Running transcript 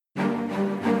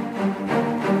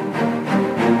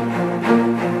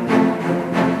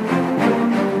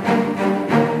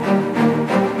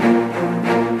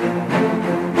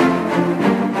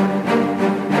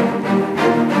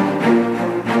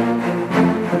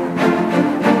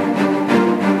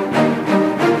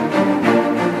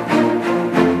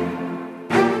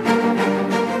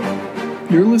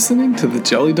listening to the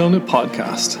Jelly Donut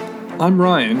Podcast. I'm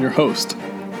Ryan, your host.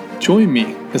 Join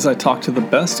me as I talk to the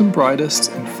best and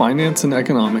brightest in finance and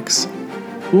economics.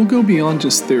 We'll go beyond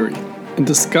just theory and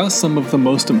discuss some of the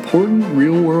most important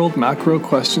real-world macro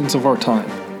questions of our time.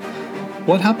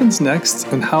 What happens next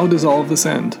and how does all of this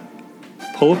end?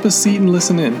 Pull up a seat and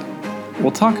listen in.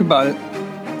 We'll talk about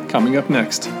it coming up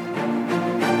next.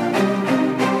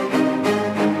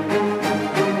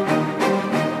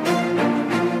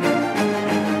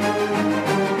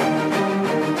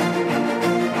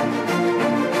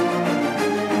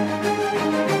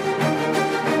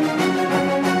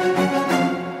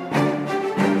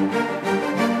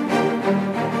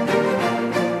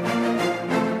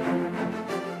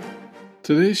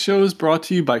 Today's show is brought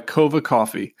to you by Cova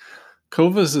Coffee.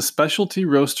 Cova is a specialty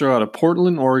roaster out of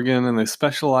Portland, Oregon, and they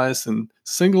specialize in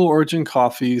single origin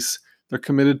coffees. They're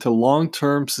committed to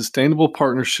long-term sustainable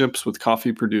partnerships with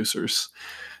coffee producers.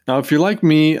 Now, if you're like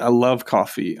me, I love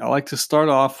coffee. I like to start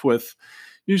off with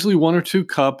usually 1 or 2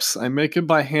 cups. I make it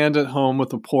by hand at home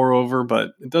with a pour over,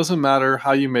 but it doesn't matter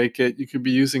how you make it. You could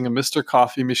be using a Mr.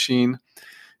 Coffee machine.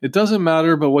 It doesn't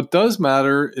matter, but what does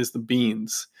matter is the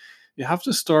beans. You have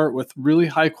to start with really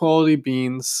high quality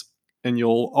beans, and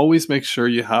you'll always make sure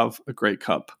you have a great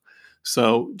cup.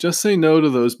 So just say no to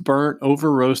those burnt,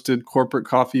 over roasted corporate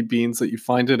coffee beans that you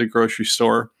find at a grocery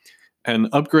store and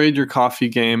upgrade your coffee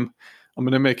game. I'm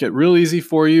going to make it real easy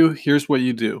for you. Here's what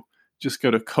you do. Just go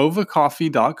to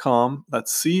covacoffee.com.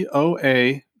 That's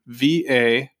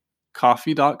COAVA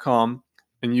coffee.com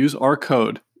and use our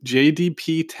code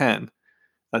JDP10.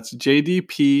 That's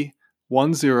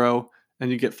JDP10. And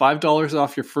you get $5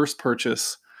 off your first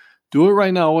purchase. Do it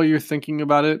right now while you're thinking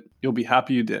about it. You'll be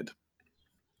happy you did.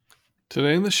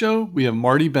 Today in the show, we have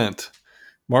Marty Bent.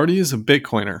 Marty is a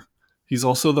Bitcoiner. He's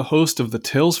also the host of the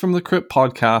Tales from the Crypt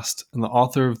podcast and the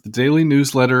author of the daily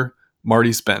newsletter,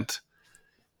 Marty's Bent.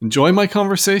 Enjoy my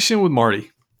conversation with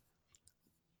Marty.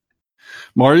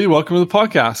 Marty, welcome to the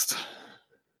podcast.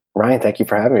 Ryan, thank you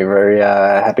for having me. Very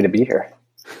happy to be here.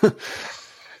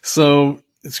 So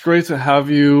it's great to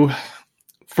have you.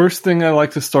 First thing I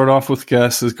like to start off with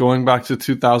guests is going back to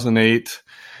 2008.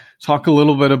 Talk a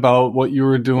little bit about what you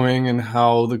were doing and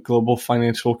how the global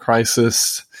financial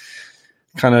crisis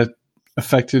kind of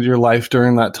affected your life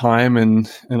during that time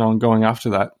and ongoing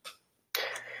after that.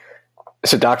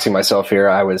 So doxing myself here,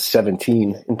 I was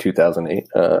 17 in 2008,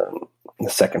 the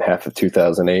second half of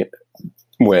 2008,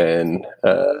 when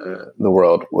the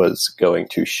world was going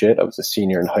to shit. I was a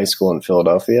senior in high school in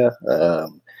Philadelphia,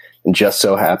 and just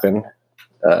so happened,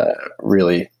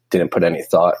 really didn't put any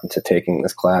thought into taking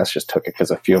this class, just took it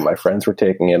because a few of my friends were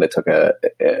taking it. I took an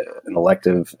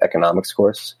elective economics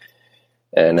course,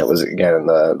 and it was, again, in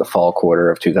the fall quarter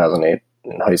of 2008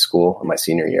 in high school, my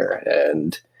senior year.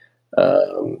 And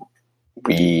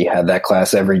we had that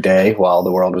class every day while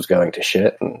the world was going to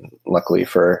shit. And luckily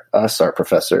for us, our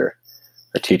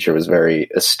teacher was very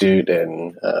astute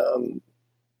and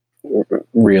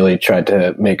really tried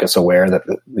to make us aware that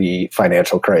the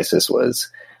financial crisis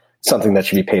was something that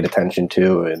should be paid attention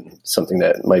to and something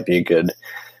that might be a good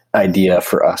idea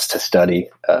for us to study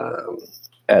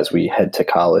as we head to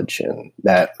college. And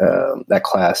that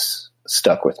class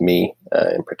stuck with me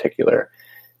in particular.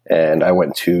 And I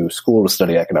went to school to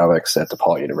study economics at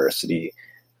DePaul University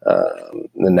the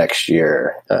next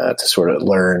year to sort of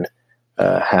learn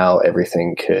how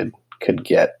everything could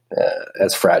get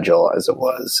as fragile as it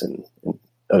was in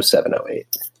 07, 08.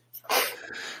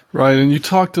 Right. And you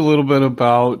talked a little bit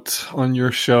about on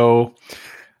your show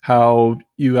how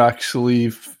you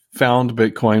actually found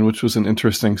Bitcoin, which was an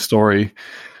interesting story,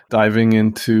 diving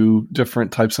into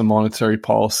different types of monetary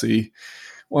policy.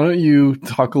 Why don't you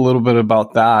talk a little bit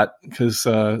about that? Because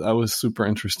that was super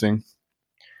interesting.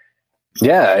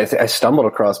 Yeah, I stumbled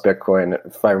across Bitcoin,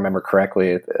 if I remember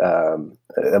correctly. I'm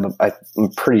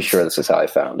pretty sure this is how I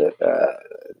found it.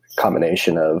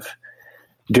 Combination of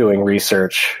doing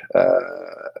research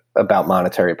about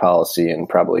monetary policy and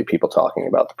probably people talking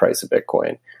about the price of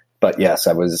Bitcoin. But yes,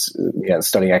 I was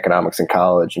studying economics in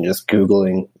college and just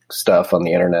Googling stuff on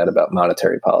the internet about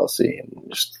monetary policy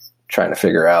and just trying to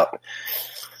figure out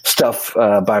stuff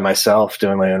by myself,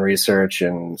 doing my own research,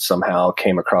 and somehow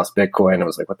came across Bitcoin. I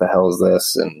was like, what the hell is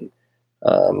this? And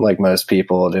like most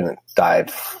people, didn't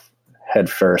dive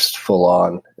headfirst full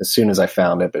on as soon as I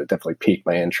found it, but it definitely piqued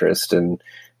my interest. And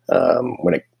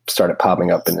when it started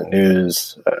popping up in the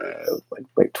news,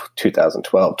 like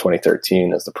 2012,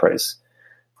 2013, as the price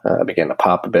began to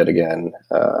pop a bit again,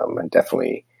 and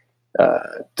definitely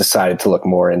decided to look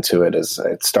more into it as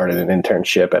I started an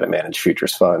internship at a managed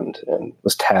futures fund and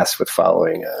was tasked with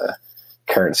following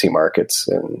currency markets.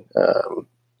 And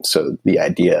So the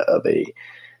idea of a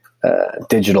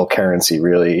digital currency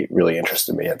really, really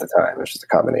interested me at the time. It was just a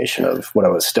combination of what I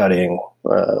was studying,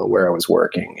 where I was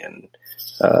working, and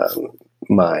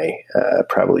my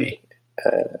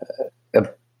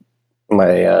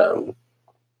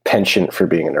penchant for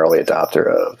being an early adopter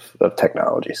of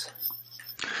technologies.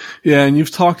 Yeah, and you've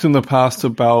talked in the past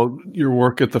about your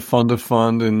work at the Fund of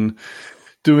Fund and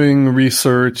doing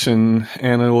research and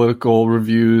analytical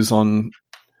reviews on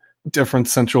different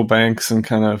central banks and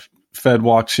kind of Fed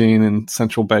watching and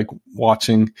central bank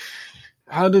watching.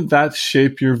 How did that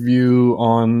shape your view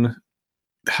on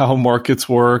how markets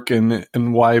work and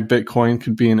why Bitcoin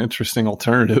could be an interesting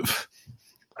alternative?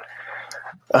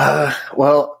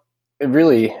 Well, it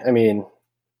really, I mean,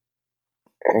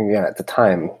 yeah, at the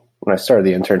time when I started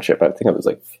the internship, I think it was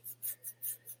like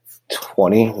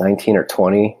 19 or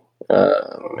 20.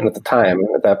 And at the time,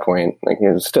 at that point, like,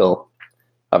 it was still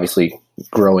obviously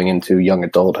growing into young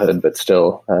adulthood, but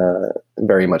still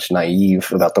very much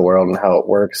naive about the world and how it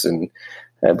works. And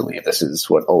I believe this is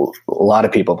what a lot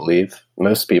of people believe,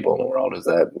 most people in the world, is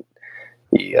that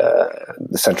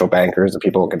the central bankers, the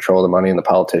people who control the money, and the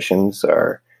politicians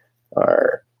are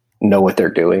know what they're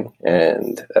doing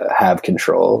and have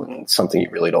control, and something you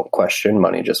really don't question.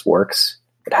 Money just works.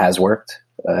 It has worked.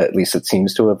 At least it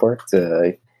seems to have worked.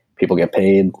 People get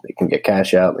paid. They can get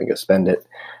cash out. They go spend it.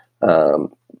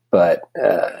 But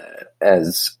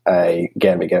as I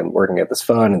again began working at this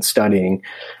fund and studying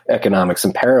economics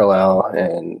in parallel,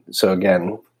 and so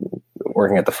again,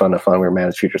 working at the Fund of Fund, we were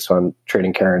managed futures fund,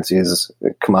 trading currencies,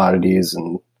 commodities,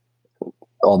 and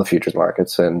all the futures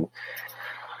markets. And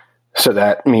so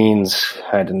that means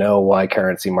I had to know why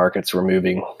currency markets were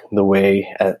moving the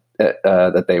way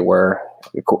that they were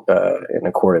in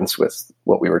accordance with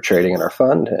what we were trading in our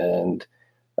fund. And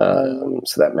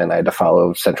so that meant I had to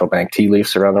follow central bank tea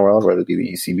leaves around the world, whether it be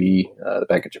the ECB, the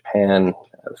Bank of Japan,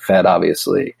 the Fed,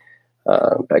 obviously,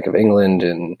 Bank of England.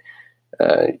 And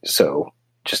so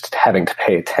just having to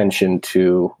pay attention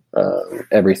to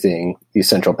everything these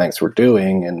central banks were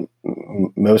doing, and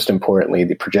most importantly,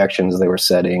 the projections they were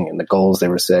setting and the goals they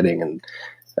were setting, and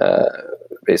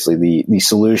basically the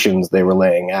solutions they were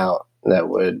laying out that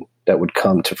would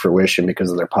come to fruition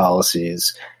because of their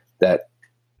policies that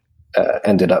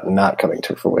ended up not coming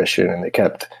to fruition. And they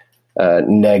kept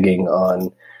negging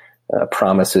on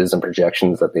promises and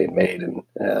projections that they had made. And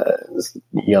this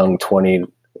young 20,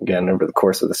 again, over the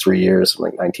course of the 3 years, from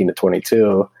like 19 to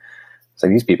 22, it's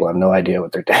like these people have no idea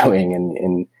what they're doing.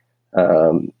 And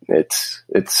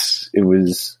it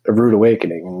was a rude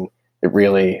awakening. And it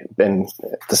really, then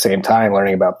at the same time,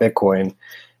 learning about Bitcoin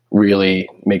really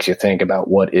makes you think about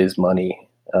what is money.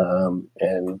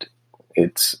 And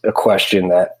it's a question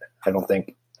that I don't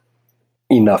think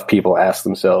enough people ask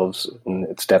themselves. And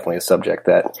it's definitely a subject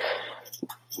that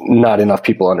not enough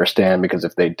people understand, because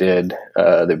if they did,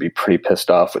 they'd be pretty pissed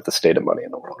off with the state of money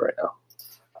in the world right now.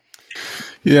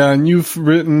 Yeah, and you've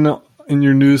written in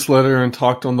your newsletter and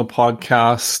talked on the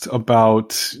podcast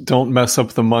about don't mess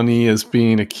up the money as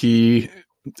being a key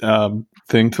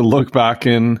thing to look back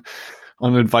on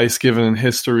advice given in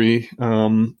history.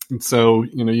 And so,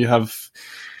 you have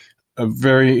a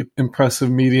very impressive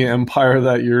media empire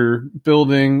that you're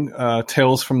building,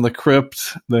 Tales from the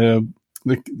Crypt, the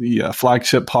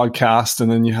flagship podcast,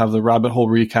 and then you have the Rabbit Hole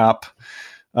Recap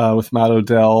with Matt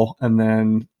Odell, and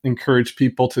then encourage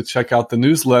people to check out the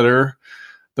newsletter,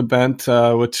 The Bent,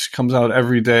 which comes out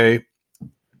every day.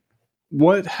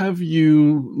 What have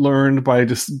you learned by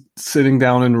just sitting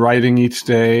down and writing each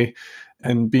day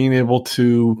and being able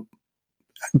to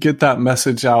get that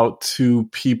message out to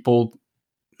people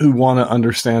who want to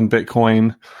understand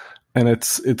Bitcoin? And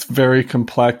it's very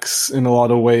complex in a lot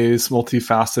of ways,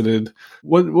 multifaceted.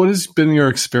 What has been your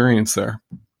experience there?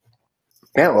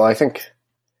 Yeah, well, I think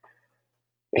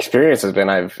experience has been,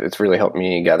 it's really helped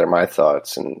me gather my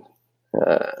thoughts and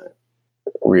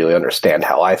really understand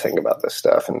how I think about this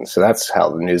stuff. And so that's how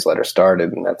the newsletter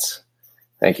started. And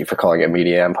thank you for calling it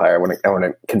Media Empire. I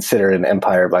wouldn't consider it an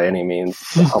empire by any means.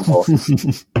 A humble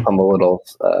little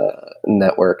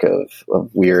network of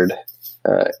weird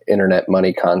internet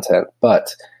money content.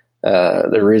 But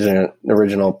the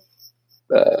original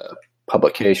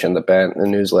publication, The Bent, the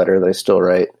newsletter, they still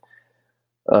write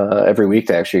every week.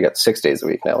 They actually got 6 days a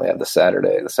week now. We have the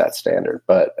Saturday, the Sat Standard.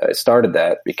 But I started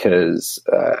that because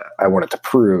I wanted to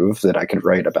prove that I could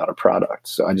write about a product.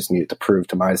 So I just needed to prove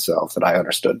to myself that I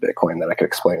understood Bitcoin, that I could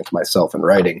explain it to myself in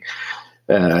writing,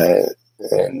 and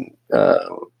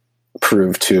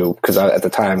prove to, because at the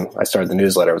time I started the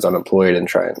newsletter, I was unemployed and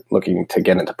looking to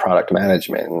get into product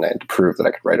management, and I had to prove that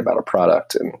I could write about a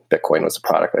product, and Bitcoin was the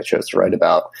product I chose to write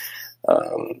about.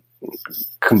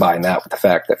 combine that with the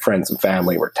fact that friends and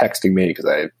family were texting me because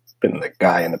I've been the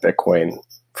guy in the Bitcoin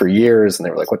for years, and they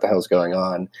were like, what the hell's going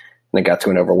on? And it got to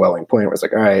an overwhelming point where I was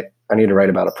like, all right, I need to write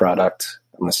about a product.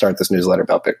 I'm going to start this newsletter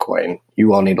about Bitcoin.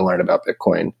 You all need to learn about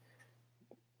Bitcoin.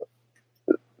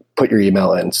 Put your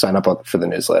email in, sign up for the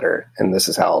newsletter, and this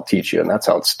is how I'll teach you. And that's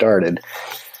how it started.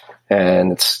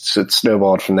 And it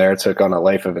snowballed from there. It took on a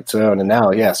life of its own. And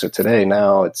now, so today,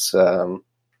 now it's,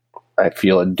 I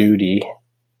feel a duty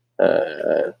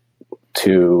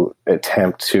to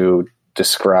attempt to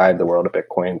describe the world of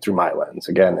Bitcoin through my lens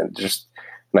again. And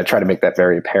I try to make that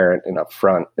very apparent and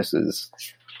upfront. This is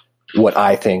what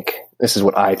I think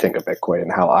of Bitcoin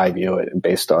and how I view it, and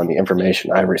based on the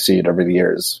information I've received over the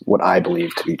years, what I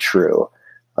believe to be true,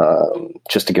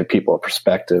 just to give people a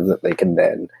perspective that they can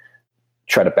then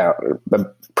try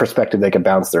to they can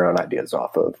bounce their own ideas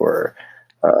off of, or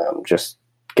just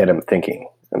get them thinking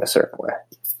in a certain way.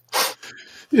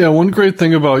 Yeah, one great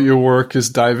thing about your work is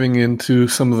diving into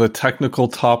some of the technical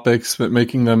topics, but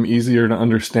making them easier to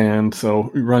understand.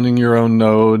 So running your own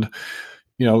node,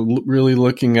 really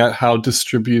looking at how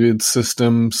distributed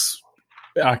systems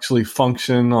actually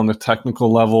function on the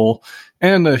technical level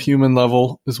and a human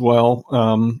level as well.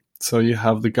 So you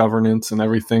have the governance and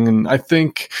everything. And I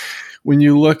think when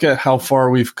you look at how far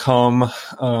we've come,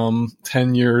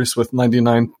 10 years with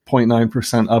 99.9%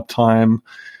 uptime,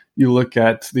 you look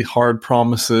at the hard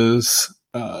promises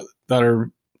that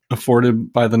are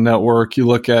afforded by the network. You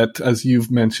look at, as you've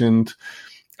mentioned,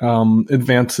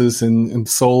 advances in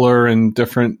solar and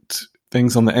different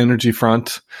things on the energy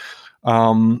front.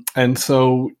 And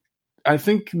so I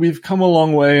think we've come a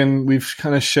long way, and we've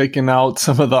kind of shaken out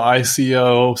some of the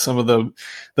ICO, some of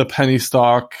the penny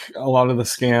stock, a lot of the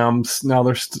scams.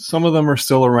 Now some of them are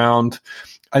still around.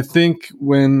 I think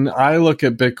when I look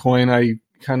at Bitcoin, I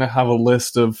kind of have a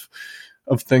list of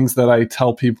things that I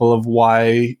tell people of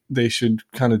why they should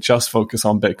kind of just focus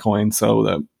on Bitcoin.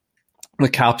 So the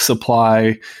cap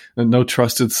supply, the no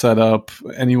trusted setup,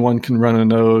 anyone can run a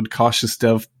node, cautious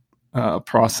dev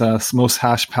process, most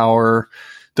hash power,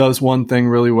 does one thing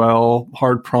really well,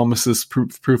 hard promises,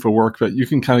 proof of work, but you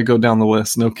can kind of go down the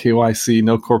list. No KYC,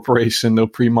 no corporation, no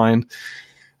pre-mine.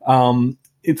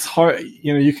 It's hard,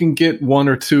 you can get one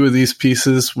or two of these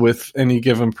pieces with any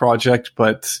given project,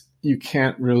 but you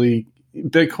can't really.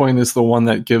 Bitcoin is the one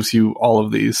that gives you all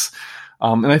of these.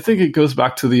 And I think it goes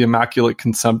back to the immaculate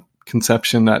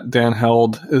conception that Dan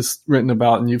Held has written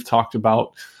about and you've talked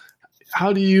about.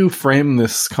 How do you frame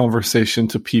this conversation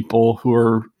to people who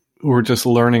are just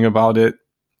learning about it,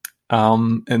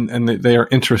 and they are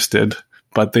interested,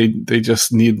 but they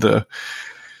just need the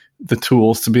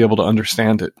tools to be able to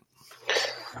understand it?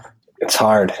 It's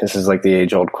hard. This is like the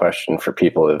age-old question for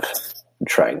people of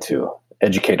trying to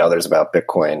educate others about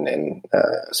Bitcoin, and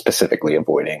specifically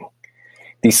avoiding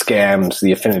these scams,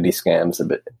 the affinity scams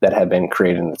that have been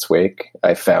created in its wake.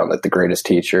 I found that the greatest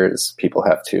teachers, people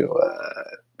have to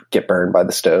get burned by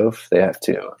the stove. They have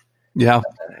to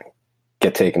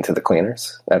get taken to the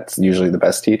cleaners. That's usually the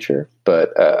best teacher. But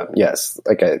yes,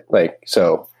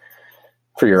 so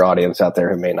for your audience out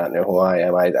there who may not know who I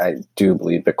am, I do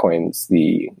believe Bitcoin's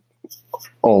the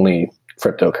only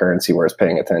cryptocurrency worth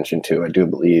paying attention to. I do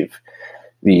believe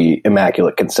the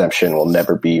immaculate conception will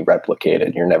never be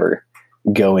replicated. You're never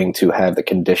going to have the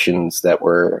conditions that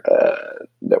were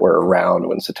around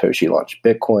when Satoshi launched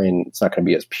Bitcoin. It's not going to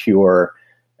be as pure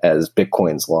as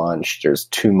Bitcoin's launch. There's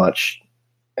too much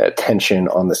attention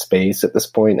on the space at this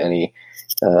point. Any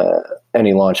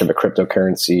launch of a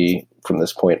cryptocurrency from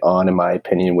this point on, in my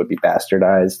opinion, would be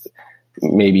bastardized.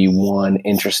 Maybe one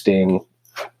interesting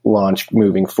launch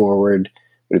moving forward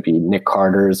would be Nick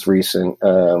Carter's recent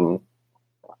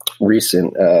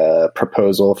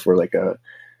proposal for like a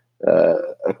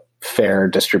fair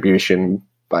distribution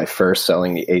by first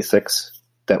selling the ASICs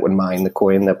that would mine the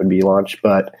coin that would be launched.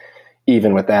 But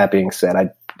even with that being said,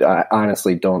 I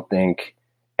honestly don't think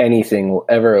anything will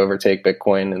ever overtake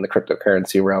Bitcoin in the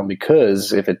cryptocurrency realm,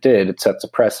 because if it did, it sets a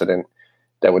precedent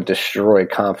that would destroy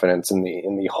confidence in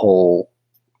the whole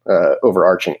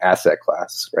overarching asset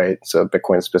class, right? So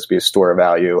Bitcoin is supposed to be a store of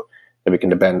value that we can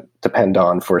depend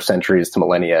on for centuries to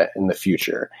millennia in the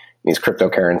future. These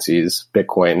cryptocurrencies,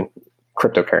 Bitcoin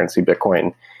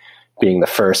being the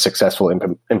first successful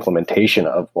implementation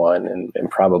of one, and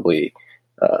probably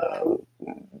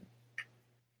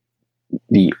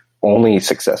the only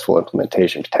successful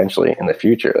implementation potentially in the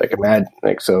future. Like imagine,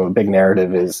 so a big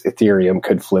narrative is Ethereum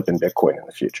could flip in Bitcoin in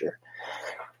the future.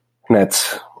 And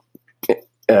that's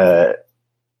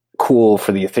cool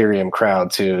for the Ethereum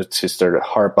crowd to sort of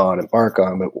harp on and bark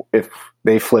on. But if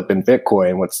they flip in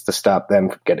Bitcoin, what's to stop them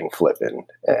from getting flipping?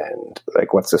 And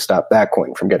like, what's to stop that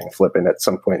coin from getting flipping at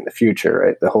some point in the future,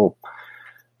 right? The whole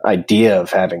idea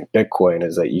of having Bitcoin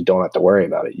is that you don't have to worry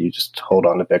about it. You just hold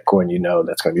on to Bitcoin. You know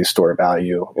that's going to be a store of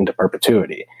value into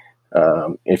perpetuity.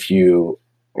 If you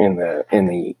in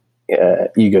the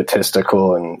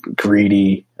egotistical and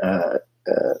greedy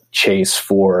chase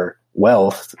for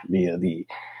wealth via the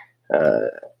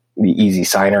easy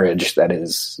signage that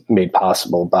is made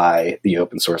possible by the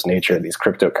open source nature of these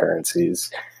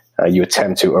cryptocurrencies, you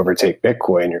attempt to overtake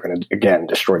Bitcoin, you're going to, again,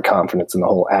 destroy confidence in the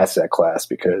whole asset class,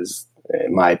 because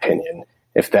in my opinion,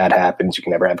 if that happens, you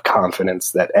can never have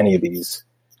confidence that any of these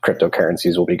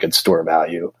cryptocurrencies will be good store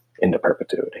value into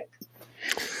perpetuity.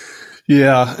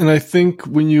 Yeah, and I think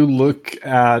when you look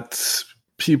at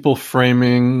people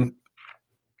framing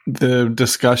the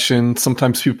discussion,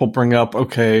 sometimes people bring up,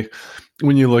 okay,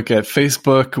 when you look at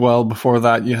Facebook, well, before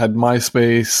that you had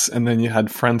MySpace, and then you had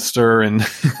Friendster, and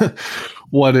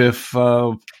what if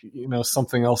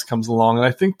something else comes along? And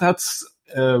I think that's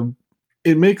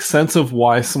it makes sense of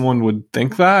why someone would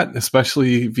think that,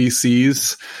 especially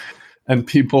VCs and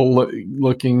people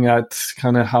looking at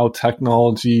kind of how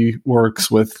technology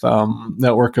works with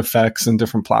network effects and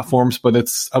different platforms. But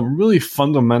it's a really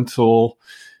fundamental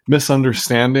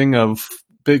misunderstanding of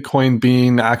Bitcoin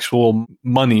being actual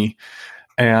money,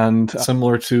 and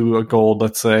similar to a gold,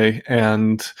 let's say.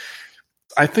 And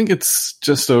I think it's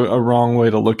just a wrong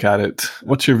way to look at it.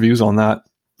 What's your views on that?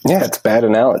 Yeah, it's bad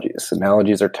analogies.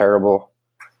 Analogies are terrible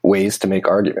ways to make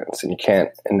arguments, and you can't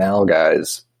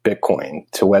analogize Bitcoin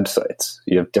to websites.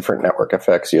 You have different network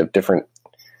effects. You have different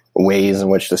ways in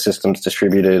which the system's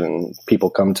distributed and people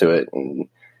come to it. And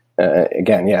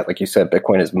again, yeah, like you said,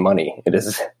 Bitcoin is money. It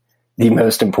is the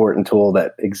most important tool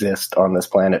that exists on this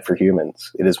planet for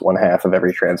humans. It is 1/2 of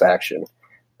every transaction.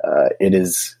 It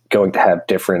is going to have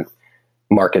different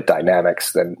market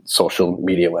dynamics than social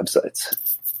media websites.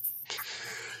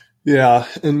 Yeah,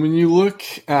 and when you look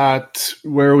at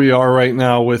where we are right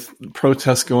now with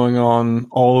protests going on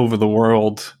all over the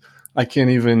world, I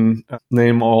can't even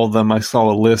name all of them. I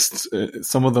saw a list.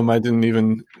 Some of them I didn't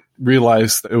even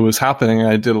realize it was happening.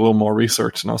 I did a little more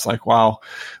research, and I was like, wow.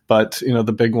 But,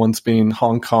 the big ones being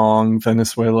Hong Kong,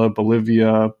 Venezuela,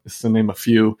 Bolivia, just to name a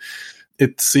few.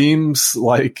 It seems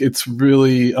like it's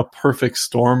really a perfect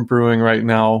storm brewing right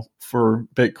now for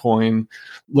Bitcoin,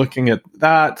 looking at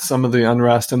that, some of the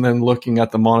unrest, and then looking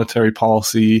at the monetary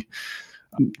policies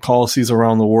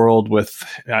around the world. With,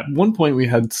 at one point we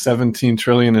had 17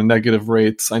 trillion in negative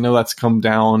rates. I know that's come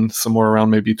down somewhere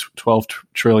around maybe 12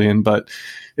 trillion, but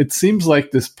it seems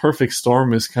like this perfect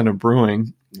storm is kind of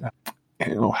brewing.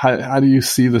 How do you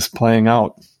see this playing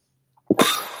out?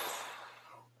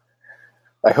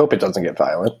 I hope it doesn't get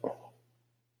violent.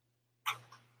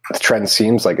 The trend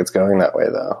seems like it's going that way,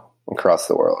 though, across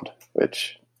the world,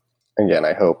 which, again,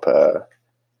 I hope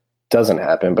doesn't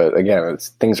happen. But again,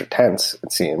 things are tense,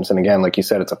 it seems. And again, like you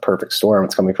said, it's a perfect storm.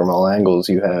 It's coming from all angles.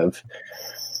 You have,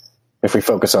 if we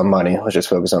focus on money, let's just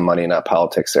focus on money, not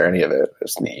politics or any of it.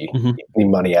 It's the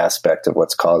money aspect of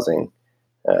what's causing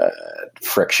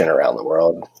friction around the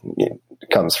world. It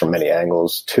comes from many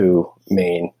angles. Two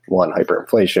main: one,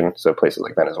 hyperinflation. So places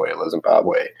like Venezuela,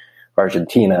 Zimbabwe,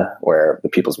 Argentina, where the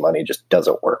people's money just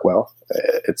doesn't work well.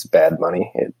 It's bad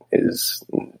money. It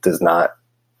does not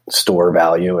store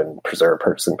value and preserve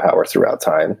purchasing power throughout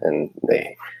time, and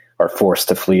they are forced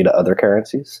to flee to other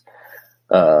currencies.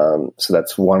 So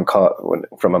that's one cause.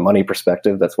 From a money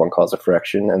perspective, that's one cause of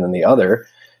friction. And then the other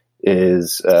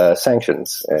is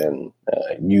sanctions and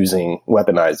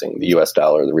weaponizing the U.S.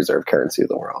 dollar, the reserve currency of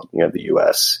the world. You have the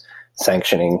U.S.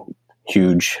 sanctioning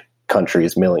huge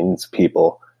countries, millions of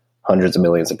people, hundreds of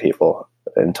millions of people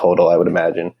in total, I would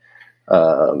imagine,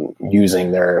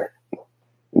 using our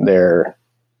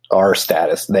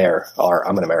status there.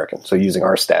 I'm an American, so using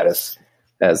our status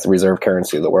as the reserve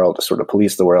currency of the world to sort of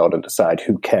police the world and decide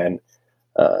who can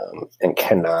and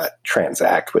cannot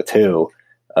transact with who.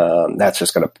 That's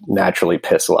just going to naturally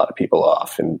piss a lot of people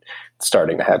off, and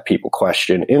starting to have people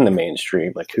question in the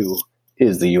mainstream, like, who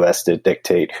is the U.S. to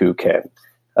dictate who can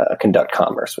conduct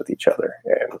commerce with each other?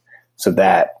 And so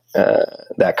that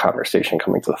conversation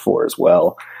coming to the fore as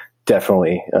well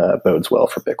definitely bodes well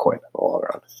for Bitcoin in the long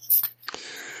run.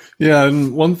 Yeah,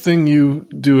 and one thing you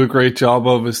do a great job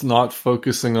of is not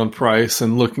focusing on price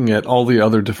and looking at all the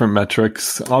other different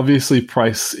metrics. Obviously,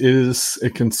 price is a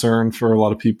concern for a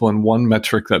lot of people, and one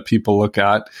metric that people look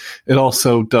at. It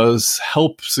also does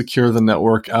help secure the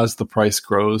network as the price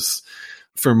grows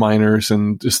for miners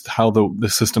and just how the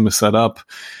system is set up.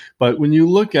 But when you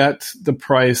look at the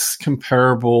price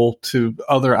comparable to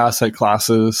other asset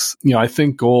classes, I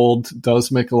think gold does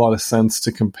make a lot of sense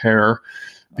to compare,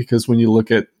 because when you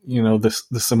look at,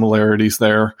 the similarities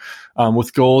there,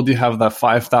 with gold, you have that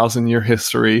 5,000 year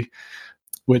history,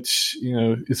 which,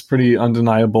 is pretty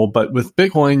undeniable. But with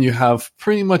Bitcoin, you have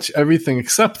pretty much everything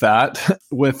except that,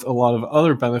 with a lot of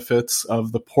other benefits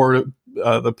of the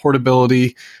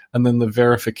portability, and then the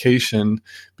verification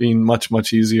being much,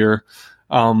 much easier.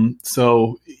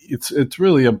 So it's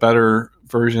really a better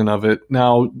version of it.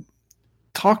 Now,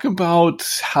 talk about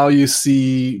how you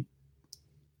see,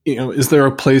 is there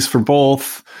a place for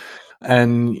both?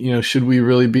 And, should we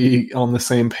really be on the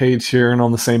same page here and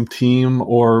on the same team?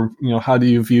 Or, how do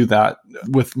you view that,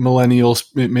 with millennials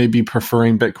maybe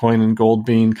preferring Bitcoin and gold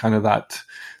being kind of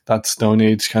that Stone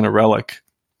Age kind of relic?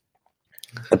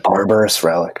 The barbarous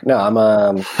relic. No, I'm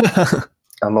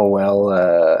a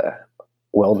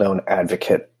well-known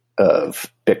advocate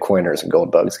of Bitcoiners and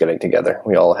gold bugs getting together.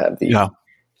 We all have the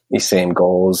same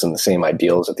goals and the same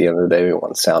ideals at the end of the day. We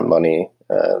want sound money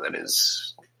that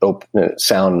is open,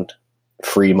 sound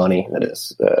free money that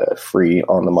is free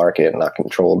on the market and not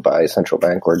controlled by central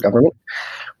bank or government.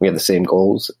 We have the same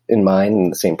goals in mind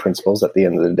and the same principles at the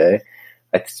end of the day.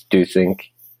 I do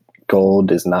think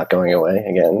gold is not going away.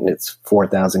 Again, it's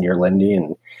 4,000 year lending,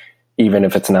 and even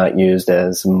if it's not used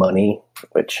as money,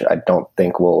 which I don't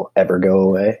think will ever go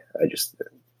away, I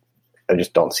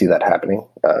just don't see that happening.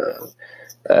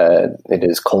 It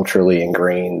is culturally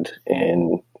ingrained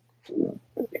in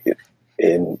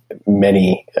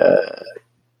many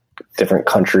different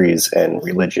countries and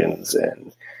religions,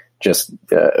 and just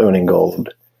owning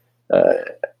gold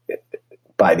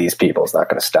by these people is not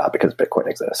going to stop because Bitcoin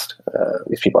exists.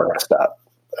 These people aren't going to stop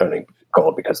owning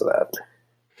gold because of that.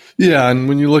 Yeah, and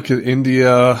when you look at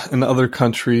India and other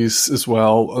countries as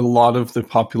well, a lot of the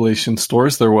population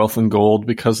stores their wealth in gold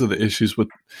because of the issues with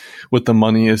the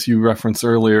money, as you referenced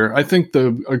earlier. I think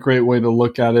a great way to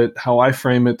look at it, how I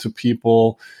frame it to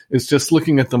people, is just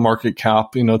looking at the market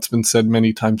cap. It's been said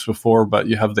many times before, but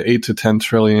you have the 8 to 10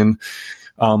 trillion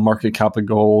market cap of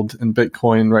gold, and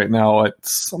Bitcoin right now at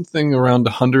something around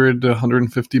 100 to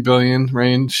 150 billion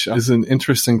range is an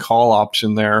interesting call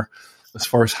option there, as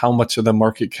far as how much of the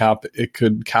market cap it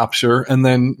could capture. And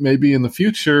then maybe in the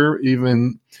future,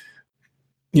 even,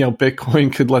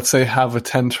 Bitcoin could, let's say, have a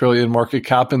 10 trillion market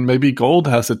cap, and maybe gold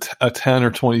has a 10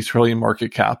 or 20 trillion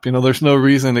market cap. There's no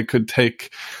reason it could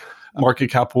take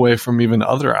market cap away from even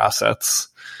other assets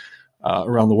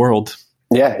around the world.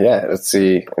 Yeah. It's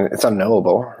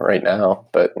unknowable right now,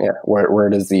 but yeah, where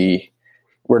did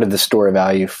the store of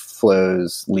value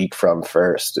flows leak from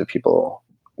first? Do people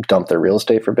dump their real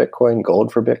estate for Bitcoin,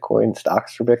 gold for Bitcoin,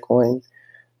 stocks for Bitcoin,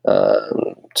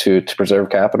 to preserve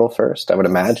capital first? I would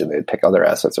imagine they'd pick other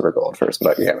assets over gold first,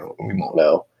 but again, we won't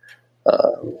know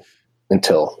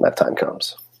until that time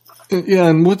comes. Yeah,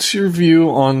 and what's your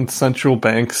view on central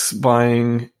banks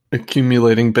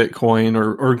accumulating Bitcoin,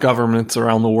 or governments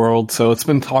around the world? So it's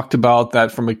been talked about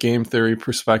that from a game theory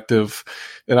perspective,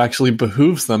 it actually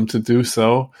behooves them to do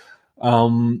so.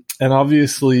 And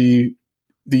obviously,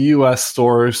 the U.S.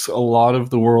 stores a lot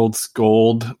of the world's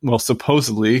gold, well,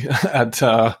 supposedly at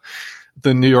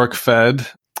the New York Fed.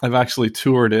 I've actually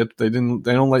toured it. They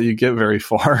don't let you get very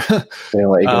far. They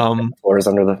don't let you get floors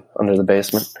under the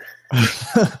basement.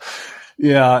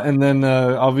 Yeah, and then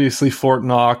obviously Fort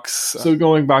Knox. So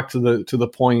going back to the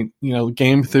point,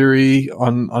 game theory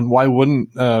on why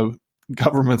wouldn't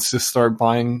governments just start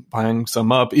buying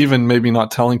some up, even maybe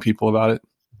not telling people about it.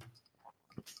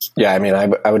 Yeah, I mean,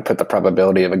 I would put the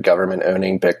probability of a government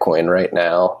owning Bitcoin right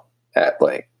now at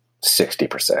like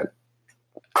 60%,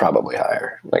 probably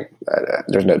higher. Like,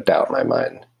 there's no doubt in my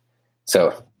mind.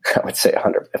 So I would say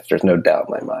 100. If there's no doubt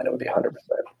in my mind, it would be 100%.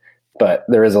 But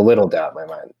there is a little doubt in my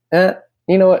mind.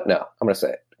 You know what? No, I'm going to say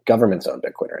it. Governments own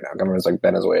Bitcoin right now. Governments like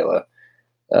Venezuela,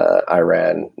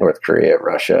 Iran, North Korea,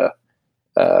 Russia,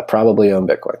 probably own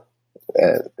Bitcoin.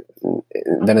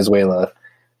 Venezuela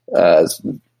is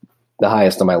the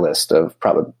highest on my list of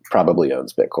probably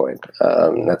owns Bitcoin.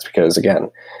 That's because,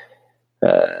 again,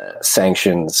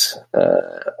 sanctions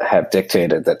have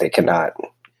dictated that they cannot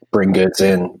bring goods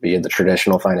in via the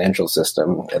traditional financial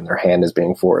system, and their hand is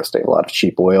being forced. They have a lot of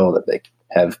cheap oil that they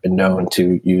have been known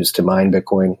to use to mine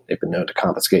Bitcoin. They've been known to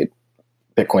confiscate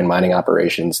Bitcoin mining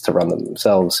operations to run them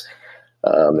themselves.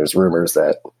 There's rumors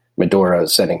that Maduro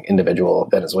is sending individual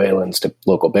Venezuelans to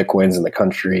local Bitcoins in the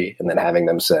country and then having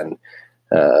them send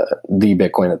the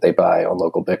Bitcoin that they buy on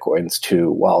local Bitcoins to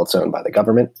wallets owned by the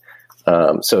government.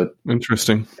 So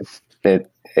interesting.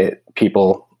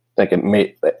 People like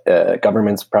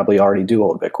governments probably already do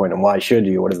hold Bitcoin, and why should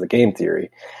you? What is the game theory?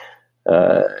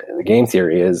 The game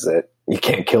theory is that you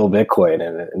can't kill Bitcoin,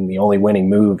 and the only winning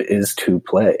move is to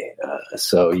play.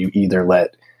 So you either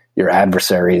let your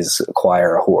adversaries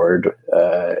acquire a hoard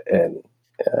and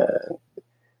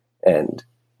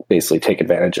basically take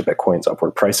advantage of Bitcoin's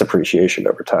upward price appreciation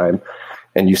over time,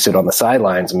 and you sit on the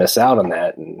sidelines and miss out on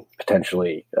that, and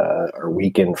potentially are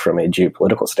weakened from a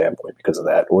geopolitical standpoint because of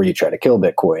that, or you try to kill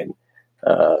Bitcoin.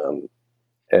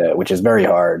 Which is very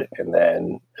hard, and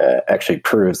then actually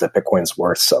proves that Bitcoin's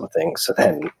worth something, so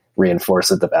then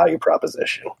reinforces the value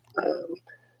proposition.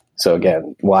 So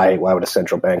again, why would a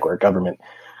central bank or a government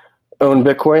own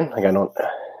Bitcoin? Like, I don't,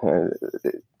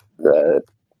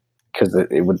 because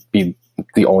it would be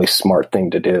the only smart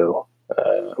thing to do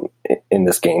in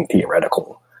this game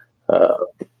theoretical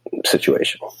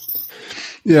situation.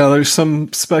 Yeah, there's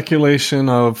some speculation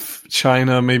of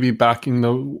China maybe backing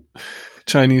the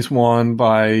Chinese yuan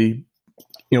by,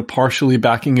 partially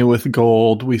backing it with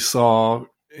gold. We saw,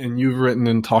 and you've written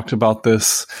and talked about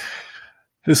this,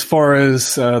 as far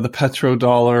as the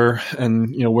petrodollar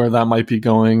and, where that might be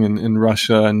going in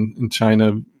Russia and in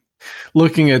China,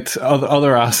 looking at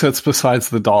other assets besides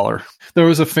the dollar. There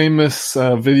was a famous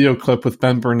video clip with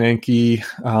Ben Bernanke,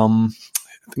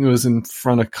 I think it was in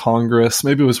front of Congress.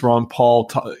 Maybe it was Ron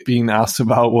Paul being asked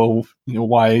about,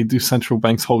 why do central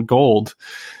banks hold gold?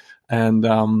 And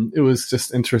it was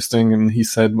just interesting. And he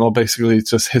said, well, basically it's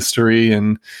just history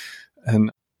and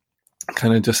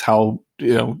kind of just how,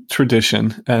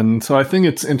 tradition. And so I think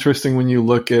it's interesting when you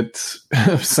look at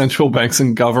central banks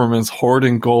and governments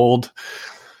hoarding gold.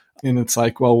 And it's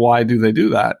like, well, why do they do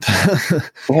that?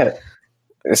 Yeah,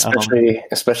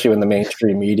 especially when the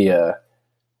mainstream media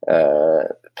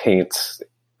paints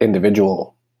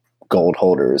individual gold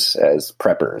holders as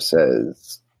preppers,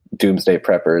 as doomsday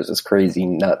preppers, as crazy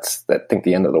nuts that think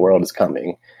the end of the world is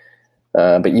coming.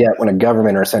 But yet when a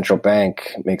government or a central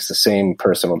bank makes the same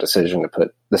personal decision to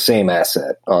put the same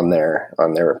asset on their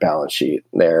balance sheet,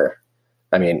 I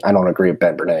don't agree with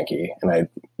Ben Bernanke, and I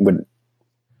would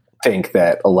think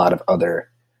that a lot of other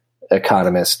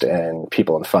economists and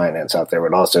people in finance out there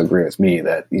would also agree with me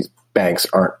that these banks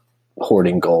aren't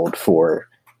hoarding gold for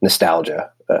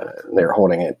nostalgia. They're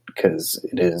holding it because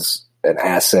it is an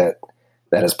asset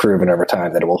that has proven over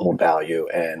time that it will hold value.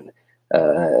 And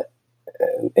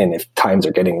if times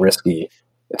are getting risky,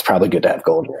 it's probably good to have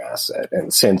gold in your asset.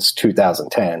 And since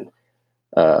 2010,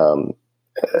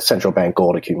 central bank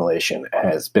gold accumulation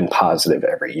has been positive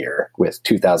every year, with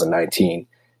 2019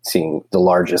 seeing the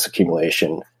largest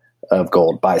accumulation of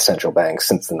gold by central banks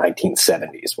since the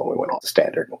 1970s, when we went off the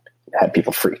standard and had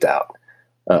people freaked out.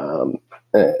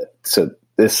 So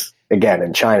this, again,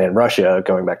 in China and Russia,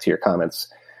 going back to your comments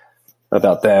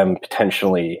about them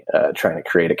potentially trying to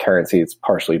create a currency that's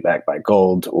partially backed by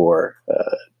gold, or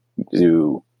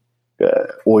do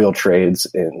oil trades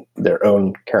in their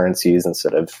own currencies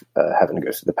instead of having to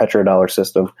go through the petrodollar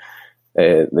system.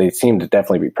 They seem to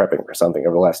definitely be prepping for something.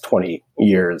 Over the last 20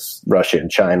 years, Russia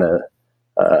and China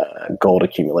gold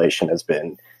accumulation has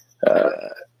been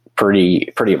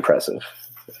pretty impressive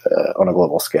on a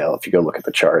global scale. If you go look at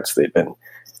the charts, they've been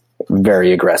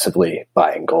very aggressively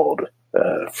buying gold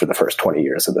for the first 20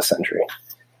 years of the century.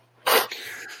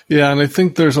 Yeah, and I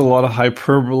think there's a lot of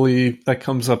hyperbole that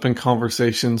comes up in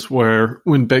conversations where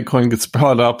when Bitcoin gets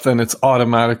brought up, then it's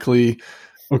automatically,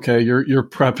 okay, you're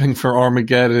prepping for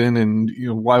Armageddon, and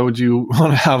why would you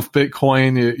want to have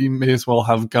Bitcoin? You may as well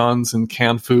have guns and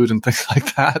canned food and things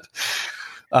like that.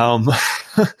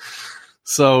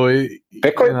 So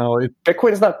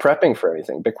Bitcoin is not prepping for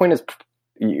anything.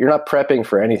 You're not prepping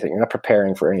for anything. You're not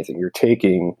preparing for anything. You're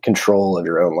taking control of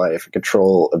your own life,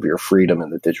 control of your freedom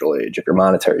in the digital age, of your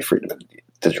monetary freedom in the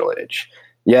digital age.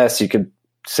 Yes, you could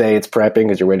say it's prepping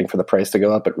because you're waiting for the price to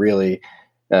go up, but really,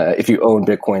 if you own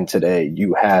Bitcoin today,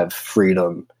 you have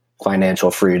freedom, financial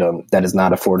freedom, that is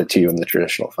not afforded to you in the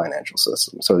traditional financial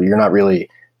system. So you're not really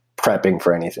prepping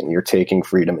for anything. You're taking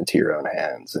freedom into your own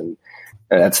hands. And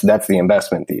that's the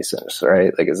investment thesis,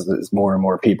 right? Like, as more and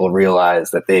more people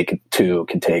realize that they can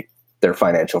take their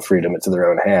financial freedom into their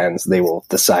own hands, they will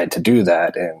decide to do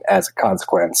that. And as a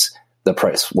consequence, the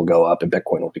price will go up and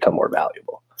Bitcoin will become more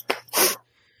valuable.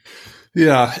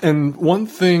 Yeah. And one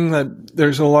thing that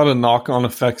there's a lot of knock-on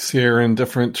effects here and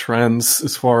different trends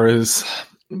as far as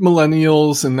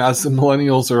millennials, and as the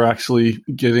millennials are actually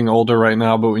getting older right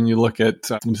now, but when you look at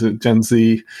Gen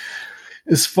Z,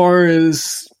 as far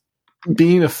as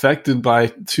being affected by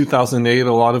 2008,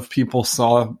 a lot of people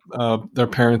saw their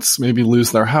parents maybe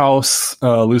lose their house,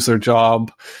 lose their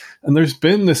job. And there's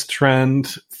been this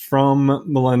trend from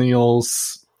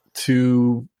millennials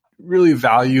to really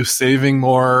value saving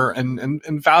more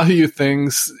and value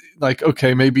things like,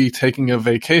 okay, maybe taking a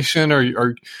vacation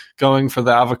or going for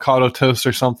the avocado toast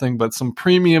or something, but some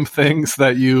premium things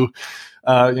that you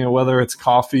know, whether it's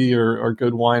coffee or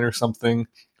good wine or something,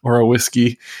 or a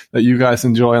whiskey that you guys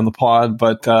enjoy on the pod,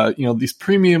 but, you know, these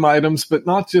premium items, but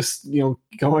not just, you know,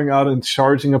 going out and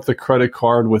charging up the credit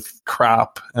card with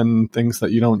crap and things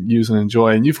that you don't use and enjoy.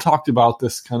 And you've talked about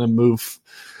this kind of move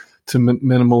to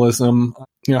minimalism.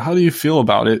 You know, how do you feel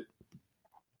about it?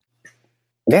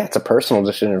 Yeah, it's a personal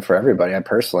decision for everybody.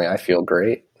 I feel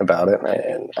great about it.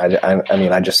 And I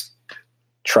mean, I just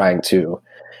trying to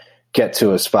get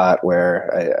to a spot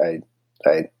where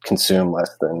I consume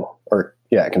less than,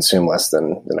 I consume less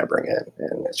than I bring in.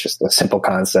 And it's just a simple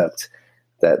concept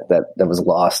that was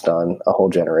lost on a whole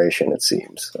generation, it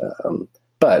seems.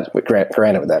 But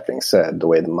granted, with that being said, the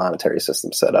way the monetary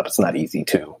system's set up, it's not easy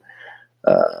to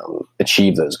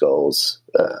achieve those goals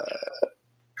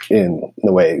in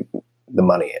the way the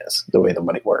money is, the way the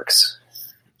money works.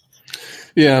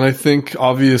 Yeah, and I think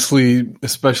obviously,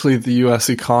 especially the U.S.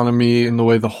 economy and the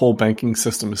way the whole banking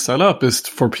system is set up is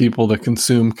for people to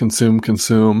consume,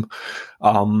 you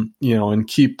know, and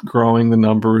keep growing the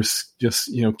numbers, just,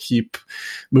 you know, keep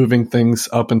moving things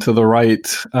up and to the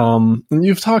right. And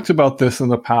you've talked about this in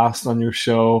the past on your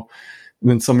show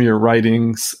and in some of your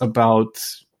writings about,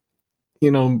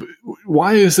 you know,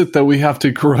 why is it that we have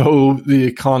to grow the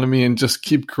economy and just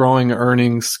keep growing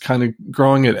earnings, kind of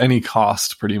growing at any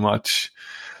cost, pretty much?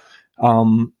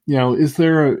 You know, is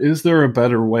there a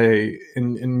better way?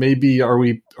 And maybe are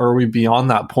we beyond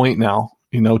that point now?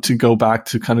 You know, to go back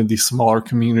to kind of these smaller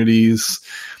communities,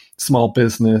 small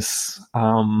business,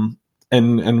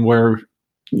 and where,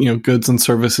 you know, goods and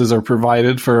services are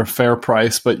provided for a fair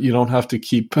price, but you don't have to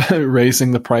keep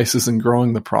raising the prices and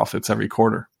growing the profits every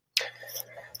quarter.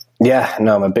 Yeah,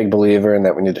 no, I'm a big believer in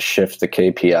that we need to shift the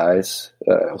KPIs.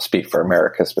 I'll speak for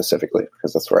America specifically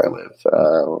because that's where I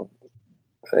live.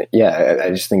 I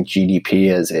just think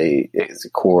GDP is a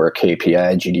core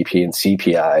KPI, GDP and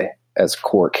CPI as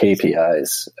core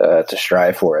KPIs to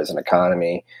strive for as an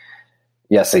economy.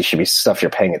 Yes, they should be stuff you're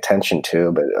paying attention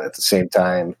to, but at the same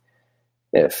time,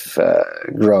 if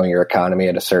growing your economy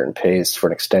at a certain pace for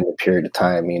an extended period of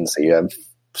time means that you have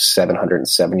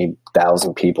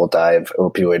 770,000 people die of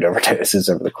opioid overdoses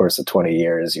over the course of 20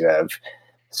 years, you have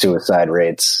suicide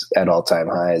rates at all-time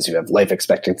highs, you have life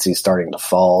expectancy starting to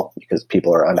fall because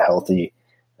people are unhealthy,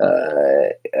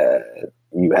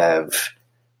 you have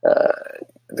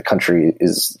the country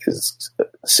is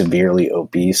severely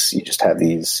obese, you just have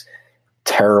these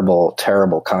terrible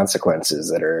consequences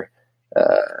that are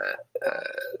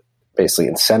basically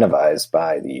incentivized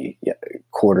by the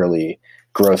quarterly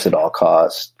growth at all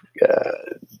costs,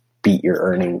 beat your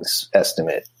earnings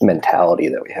estimate mentality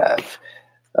that we have.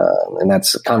 And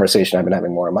that's a conversation I've been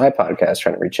having more on my podcast,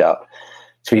 trying to reach out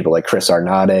to people like Chris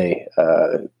Arnade,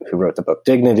 who wrote the book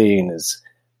Dignity and has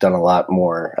done a lot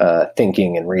more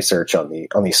thinking and research on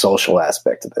the social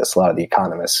aspect of this. A lot of the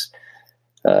economists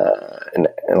and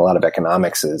a lot of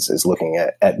economics is looking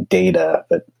at data,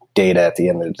 but data at the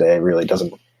end of the day really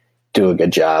doesn't do a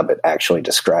good job at actually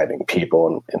describing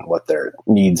people and what their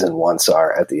needs and wants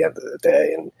are at the end of the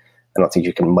day. And I don't think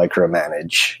you can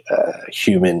micromanage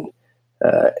human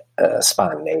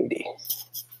spontaneity.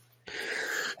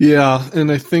 Yeah, and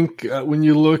I think when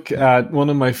you look at one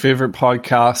of my favorite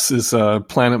podcasts is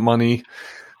Planet Money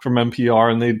from NPR,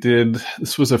 and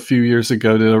this was a few years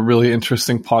ago, did a really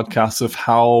interesting podcast of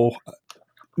how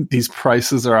these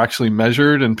prices are actually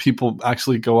measured, and people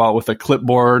actually go out with a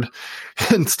clipboard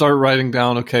and start writing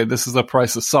down, okay, this is the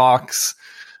price of socks.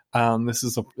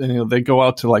 They go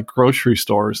out to like grocery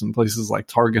stores and places like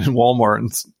Target and Walmart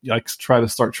and like try to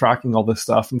start tracking all this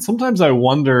stuff. And sometimes I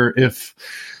wonder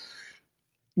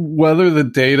whether the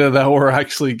data that we're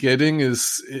actually getting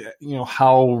is, you know,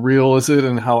 how real is it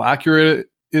and how accurate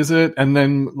is it? And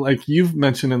then, like you've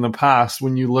mentioned in the past,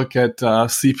 when you look at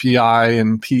CPI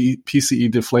and PCE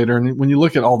deflator, and when you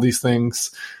look at all these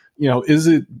things, you know,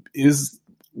 is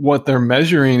what they're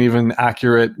measuring even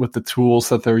accurate with the tools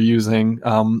that they're using?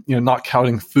 You know, not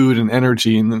counting food and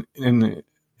energy in the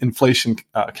inflation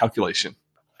calculation.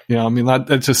 You know, I mean, that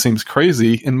just seems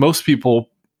crazy, and most people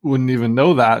wouldn't even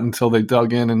know that until they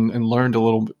dug in and learned a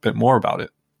little bit more about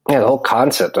it. Yeah, the whole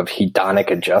concept of hedonic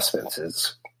adjustments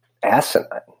is asinine.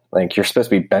 Like, you're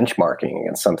supposed to be benchmarking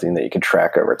against something that you can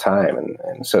track over time.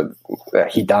 And so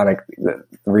hedonic, the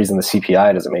reason the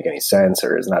CPI doesn't make any sense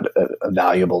or is not a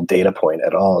valuable data point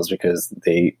at all is because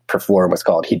they perform what's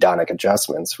called hedonic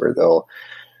adjustments, where they'll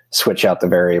switch out the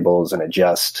variables and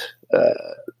adjust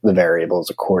the variables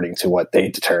according to what they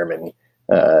determine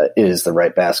is the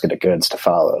right basket of goods to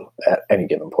follow at any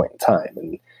given point in time.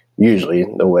 And usually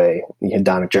the way the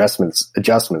hedonic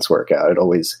adjustments work out, it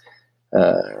always,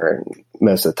 or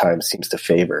most of the time, seems to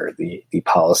favor the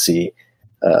policy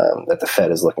that the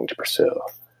Fed is looking to pursue.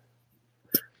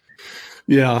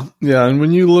 Yeah. And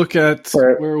when you look at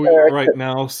where we are right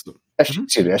now, I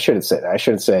shouldn't say that. I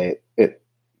shouldn't say it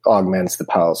augments the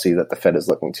policy that the Fed is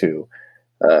looking to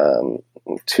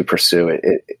pursue.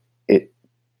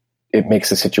 It makes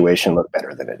the situation look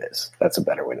better than it is. That's a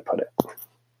better way to put it.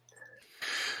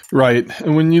 Right.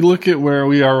 And when you look at where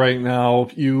we are right now,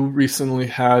 you recently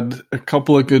had a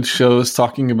couple of good shows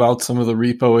talking about some of the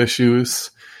repo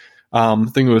issues. I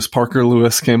think it was Parker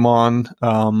Lewis came on,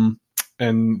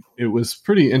 and it was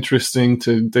pretty interesting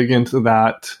to dig into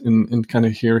that and kind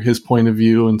of hear his point of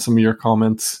view and some of your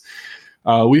comments.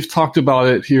 We've talked about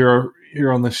it here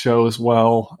on the show as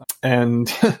well. And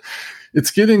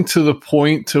it's getting to the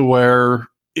point to where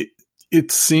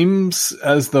it seems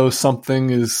as though something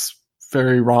is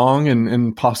very wrong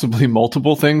and possibly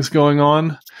multiple things going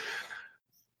on.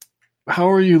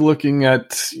 How are you looking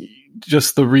at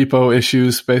just the repo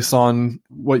issues based on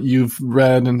what you've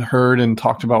read and heard and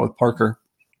talked about with Parker?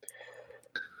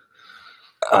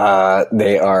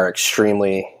 They are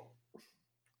extremely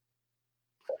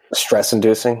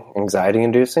stress-inducing,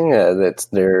 anxiety-inducing. It's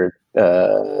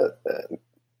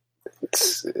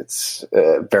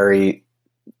a very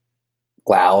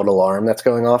loud alarm that's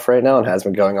going off right now and has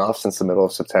been going off since the middle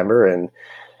of September. And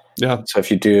so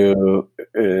if you do,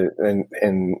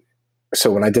 and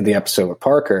so when I did the episode with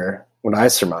Parker, when I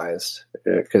surmised,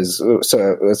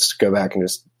 so let's go back and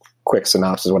just quick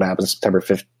synopsis of what happened September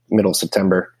 5th, middle of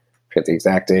September. Forget the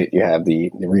exact date. You have the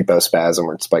repo spasm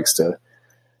where it spikes to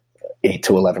 8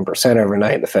 to 11%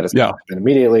 overnight. The Fed has been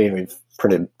immediately. We've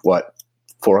printed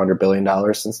 $400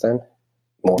 billion since then.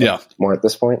 More at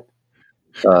this point.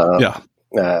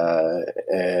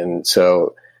 And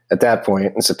so at that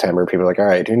point in September, people are like, all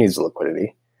right, who needs the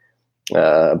liquidity?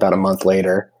 About a month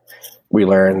later, we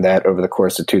learned that over the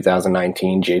course of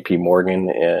 2019, JP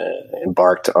Morgan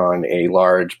embarked on a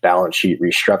large balance sheet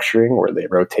restructuring where they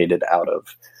rotated out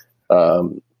of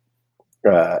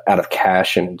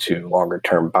cash into longer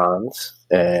term bonds.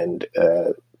 And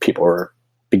people were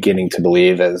beginning to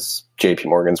believe, as JP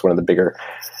Morgan's one of the bigger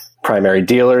primary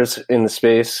dealers in the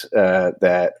space,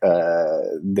 that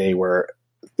they were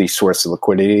the source of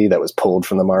liquidity that was pulled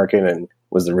from the market and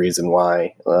was the reason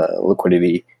why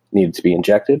liquidity needed to be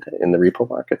injected in the repo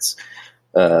markets.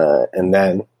 And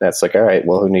then that's like, all right,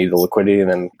 well, who needed the liquidity? And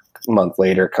then a month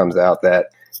later comes out that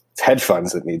it's hedge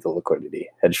funds that need the liquidity.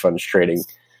 Hedge funds trading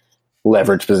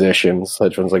leverage positions,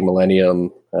 hedge funds like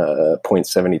Millennium,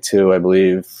 Point72, I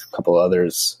believe, a couple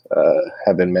others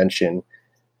have been mentioned.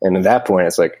 And at that point,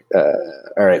 it's like,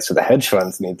 all right, so the hedge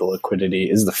funds need the liquidity.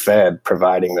 Is the Fed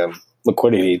providing them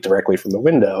liquidity directly from the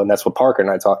window? And that's what Parker and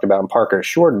I talked about. And Parker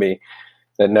assured me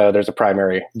that no, there's a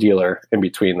primary dealer in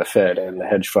between the Fed and the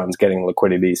hedge funds getting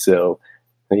liquidity. So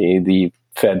the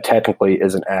Fed technically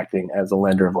isn't acting as a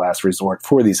lender of last resort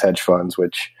for these hedge funds,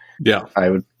 which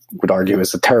I would argue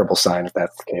is a terrible sign if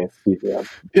that's the case.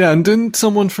 Yeah, and didn't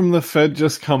someone from the Fed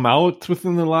just come out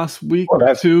within the last week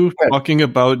or two talking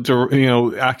about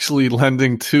actually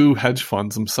lending to hedge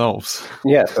funds themselves?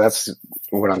 Yeah, so that's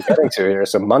what I'm getting to here.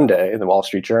 So Monday, the Wall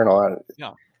Street Journal,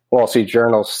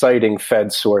 citing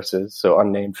Fed sources, so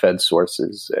unnamed Fed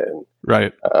sources, and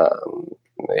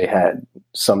they had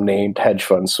some named hedge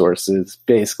fund sources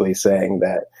basically saying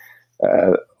that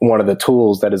one of the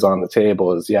tools that is on the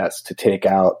table is, to take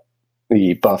out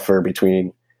the buffer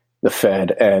between the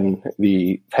Fed and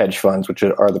the hedge funds, which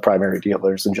are the primary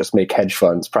dealers, and just make hedge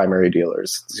funds primary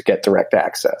dealers to get direct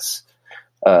access,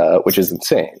 which is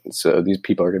insane. So these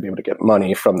people are going to be able to get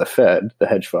money from the Fed, the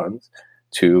hedge funds,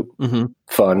 to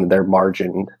fund their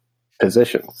margin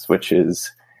positions, which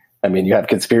is, you have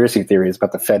conspiracy theories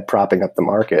about the Fed propping up the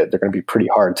market. They're going to be pretty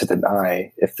hard to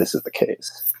deny if this is the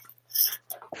case.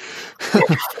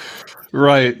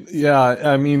 Right.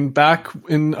 Yeah. Back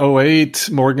in 2008,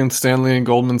 Morgan Stanley and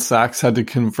Goldman Sachs had to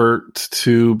convert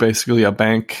to basically a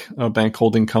bank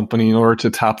holding company in order to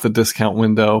tap the discount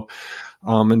window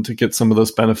and to get some of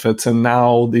those benefits. And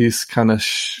now these kind of,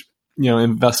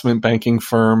 investment banking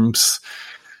firms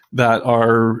that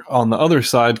are on the other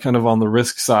side, kind of on the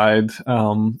risk side,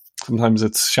 sometimes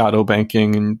it's shadow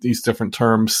banking and these different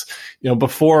terms.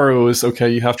 Before it was, okay,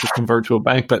 you have to convert to a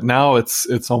bank, but now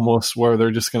it's almost where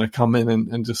they're just going to come in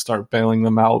and just start bailing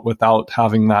them out without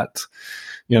having that,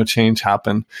 change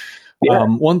happen. Yeah.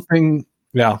 One thing,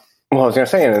 yeah. Well, I was going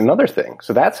to say another thing.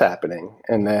 So that's happening.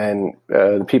 And then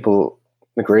the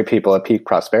great people at Peak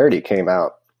Prosperity came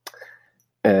out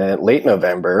late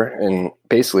November and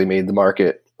basically made the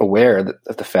market aware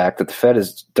of the fact that the Fed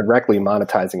is directly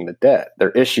monetizing the debt. The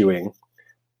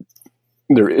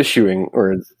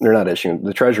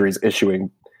Treasury is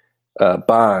issuing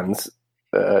bonds,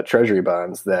 Treasury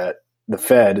bonds that the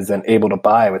Fed is then able to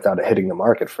buy without it hitting the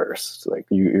market first. Like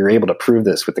you're able to prove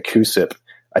this with the CUSIP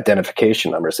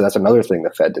identification number. So that's another thing the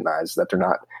Fed denies, that they're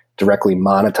not directly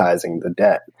monetizing the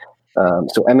debt.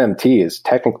 So MMT is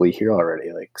technically here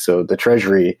already. Like, so the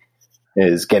Treasury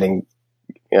is getting,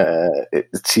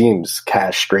 it seems,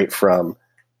 cash straight from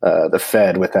the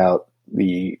Fed without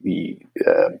the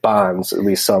bonds, at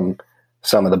least some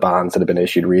of the bonds that have been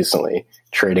issued recently,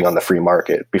 trading on the free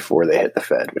market before they hit the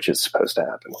Fed, which is supposed to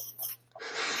happen.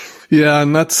 Yeah,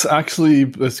 and that's actually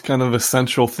this kind of a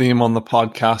central theme on the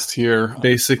podcast here.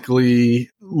 Basically,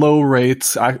 low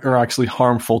rates are actually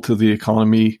harmful to the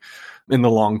economy in the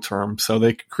long term. So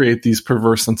they create these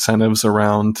perverse incentives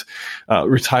around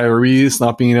retirees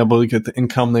not being able to get the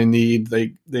income they need.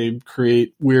 They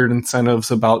create weird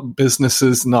incentives about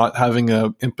businesses not having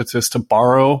an impetus to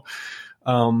borrow.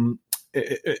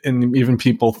 And even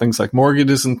people, things like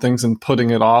mortgages and things, and putting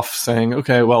it off, saying,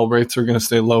 okay, well, rates are going to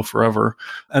stay low forever.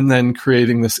 And then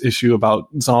creating this issue about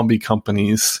zombie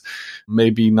companies,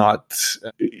 maybe not,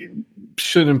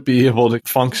 shouldn't be able to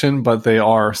function, but they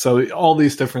are. So all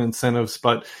these different incentives.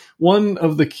 But one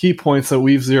of the key points that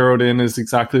we've zeroed in is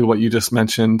exactly what you just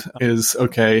mentioned is,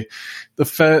 okay,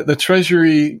 the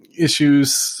Treasury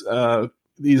issues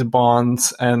these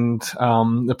bonds, and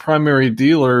the primary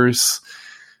dealers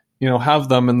have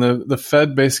them, and the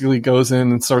Fed basically goes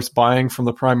in and starts buying from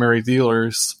the primary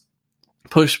dealers,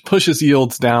 pushes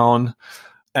yields down,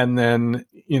 and then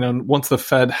once the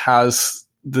Fed has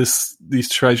these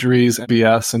treasuries,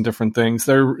 BS, and different things,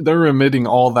 they're remitting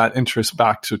all that interest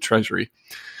back to Treasury.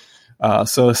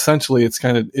 So essentially, it's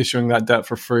kind of issuing that debt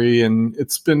for free, and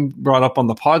it's been brought up on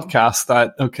the podcast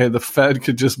that, okay, the Fed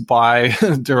could just buy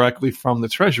directly from the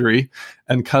Treasury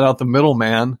and cut out the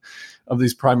middleman of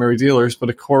these primary dealers. But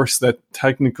of course, that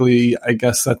technically, I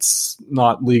guess that's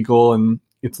not legal and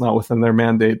it's not within their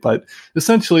mandate. But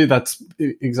essentially, that's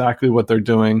exactly what they're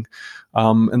doing.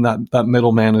 And that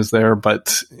middleman is there.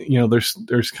 But,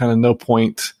 there's kind of no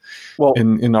point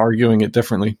in arguing it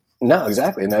differently. No,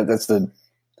 exactly. And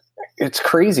it's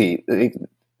crazy.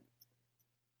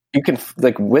 You can,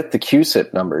 with the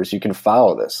CUSIP numbers, you can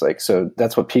follow this. So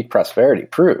that's what peak prosperity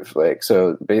proved.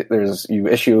 So you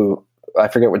issue, I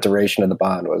forget what duration of the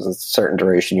bond was. It's a certain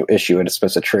duration you issue it. It's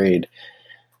supposed to trade.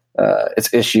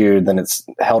 It's issued, then it's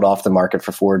held off the market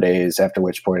for 4 days, after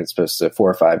which point it's supposed to 4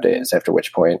 or 5 days, after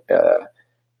which point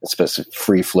it's supposed to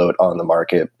free float on the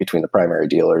market between the primary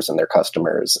dealers and their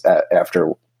customers.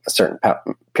 After a certain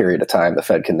period of time, the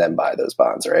Fed can then buy those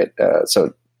bonds, right?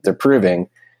 So they're proving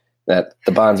that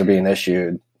the bonds are being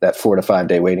issued, that 4 to 5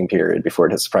 day waiting period before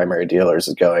it hits the primary dealers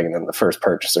is going, and then the first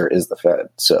purchaser is the Fed.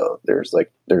 So there's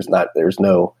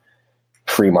no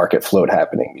free market float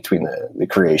happening between the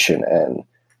creation and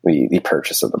the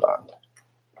purchase of the bond.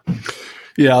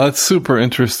 Yeah, that's super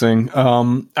interesting.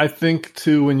 I think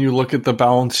too, when you look at the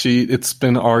balance sheet, it's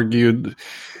been argued,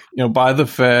 by the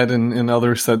Fed and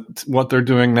others that what they're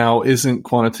doing now isn't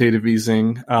quantitative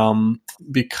easing,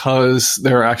 because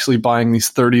they're actually buying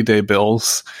these 30-day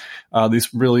bills.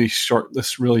 This really short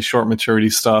maturity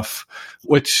stuff,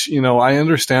 which, I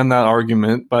understand that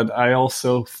argument, but I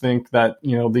also think that,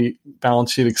 the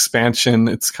balance sheet expansion,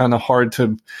 it's kind of hard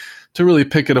to really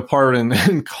pick it apart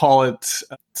and call it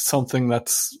something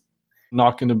that's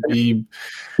not going to be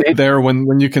there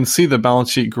when you can see the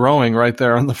balance sheet growing right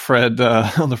there on the Fred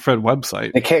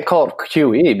website. They can't call it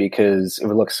QE because it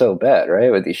would look so bad,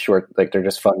 right? With these short, they're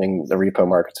just funding the repo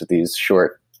markets with these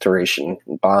short duration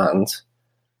bonds.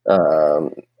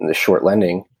 The short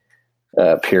lending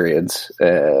periods.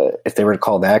 If they were to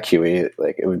call that QE,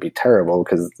 it would be terrible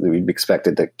because we'd be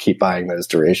expected to keep buying those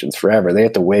durations forever. They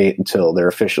have to wait until they're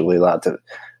officially allowed to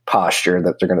posture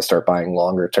that they're going to start buying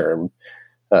longer term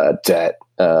debt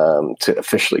to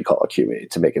officially call a QE,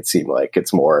 to make it seem like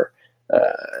it's more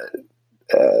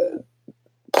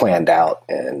planned out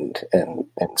and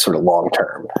sort of long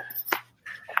term.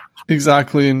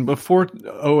 Exactly. And before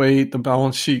 2008, the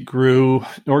balance sheet grew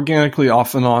organically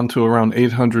off and on to around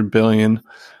 $800 billion.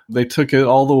 They took it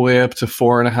all the way up to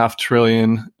 $4.5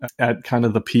 trillion at kind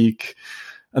of the peak.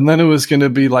 And then it was going to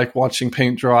be like watching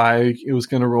paint dry. It was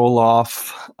going to roll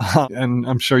off. And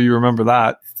I'm sure you remember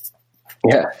that.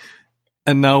 Yeah.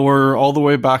 And now we're all the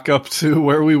way back up to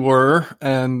where we were.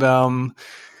 And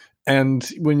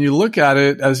when you look at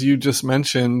it, as you just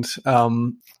mentioned,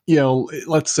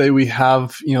 let's say we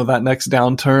have, that next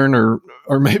downturn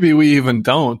or maybe we even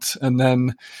don't. And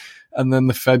then and then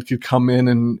the Fed could come in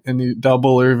and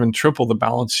double or even triple the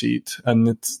balance sheet. And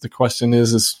the question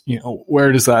is,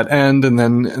 where does that end? And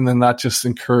then that just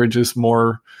encourages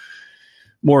more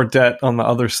debt on the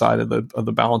other side of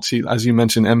the balance sheet. As you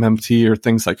mentioned, MMT or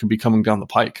things that could be coming down the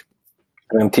pike.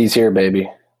 MMT's here, baby.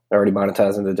 Already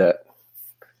monetizing the debt.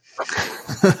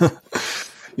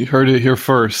 You heard it here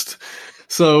first.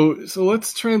 So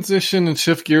let's transition and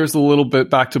shift gears a little bit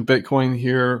back to Bitcoin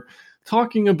here,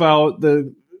 talking about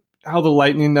how the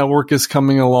Lightning Network is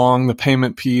coming along, the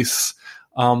payment piece,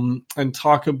 and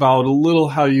talk about a little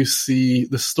how you see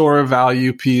the store of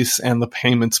value piece and the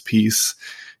payments piece.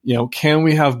 Can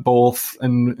we have both,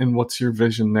 and what's your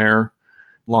vision there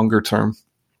longer term?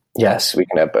 Yes, we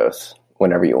can have both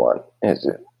whenever you want.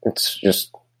 It's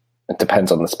just, it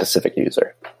depends on the specific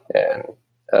user and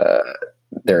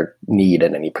their need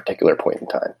at any particular point in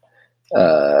time.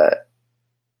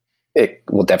 It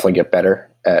will definitely get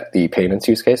better at the payments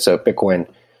use case. So Bitcoin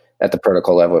at the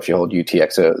protocol level, if you hold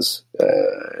UTXOs,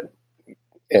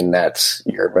 and that's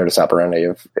your modus operandi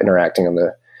of interacting on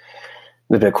the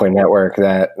Bitcoin network,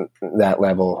 that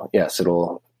level, yes,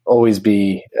 it'll always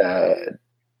be,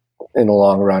 in the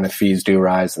long run, if fees do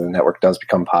rise and the network does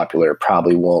become popular, it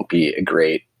probably won't be a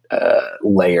great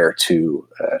layer to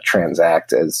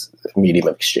transact as a medium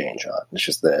of exchange on. It's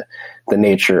just the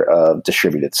nature of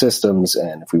distributed systems,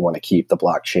 and if we want to keep the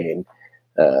blockchain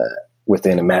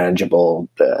within a manageable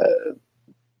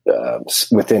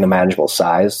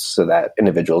size, so that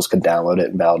individuals can download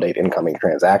it and validate incoming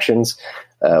transactions,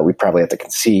 we probably have to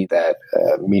concede that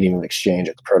medium of exchange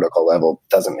at the protocol level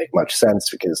doesn't make much sense,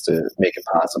 because to make it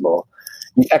possible,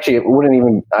 actually, it wouldn't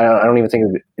even. I don't even think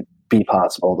it would be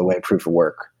possible the way proof of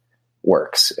work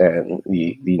works, and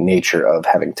the nature of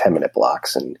having 10-minute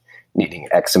blocks and needing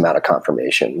X amount of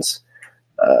confirmations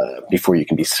before you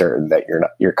can be certain that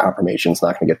your confirmation is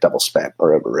not going to get double spent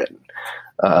or overwritten.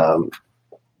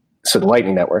 So the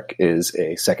Lightning Network is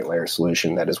a second layer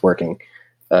solution that is working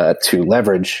to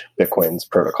leverage Bitcoin's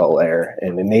protocol layer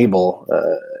and enable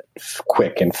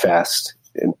quick and fast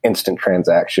and instant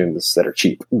transactions that are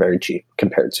cheap, very cheap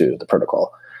compared to the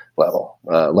protocol level.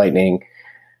 Lightning,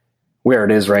 where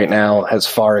it is right now, has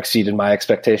far exceeded my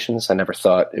expectations. I never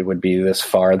thought it would be this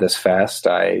fast.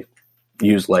 I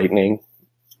use Lightning,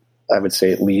 I would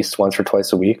say, at least once or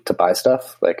twice a week to buy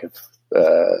stuff. Like if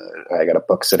I got a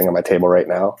book sitting on my table right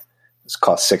now, it's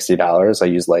cost $60. I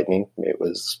use Lightning.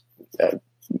 I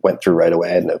went through right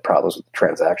away. I had no problems with the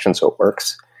transaction, so it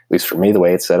works, at least for me, the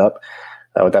way it's set up.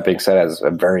 With that being said, it has a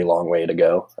very long way to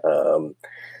go.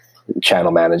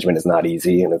 Channel management is not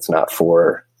easy, and it's not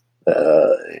for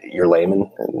your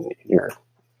layman, and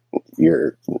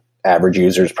your average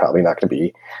user is probably not going to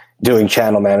be doing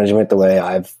channel management the way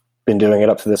I've been doing it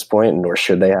up to this point, nor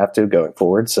should they have to going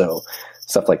forward. So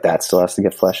stuff like that still has to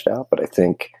get fleshed out. But I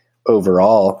think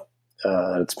overall,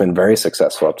 it's been very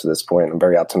successful up to this point. I'm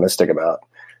very optimistic about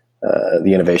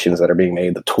the innovations that are being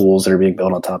made, the tools that are being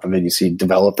built on top of it. You see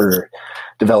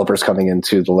developers coming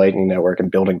into the Lightning Network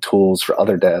and building tools for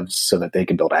other devs so that they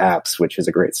can build apps, which is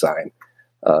a great sign.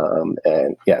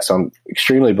 And yeah, so I'm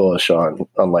extremely bullish on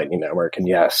Lightning Network. And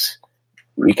yes,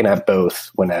 we can have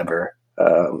both whenever.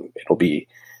 It'll be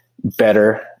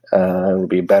better. It'll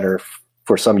be better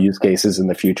for some use cases in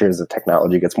the future as the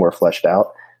technology gets more fleshed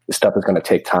out. This stuff is going to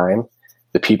take time.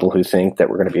 The people who think that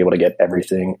we're going to be able to get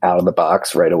everything out of the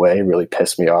box right away really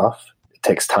piss me off. It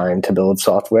takes time to build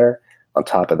software. On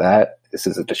top of that, this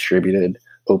is a distributed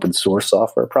open source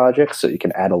software project, so you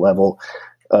can add a level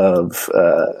of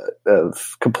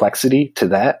complexity to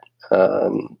that.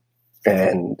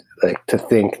 And like, to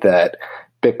think that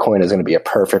Bitcoin is going to be a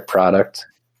perfect product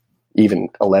even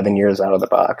 11 years out of the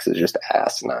box is just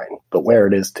asinine. But where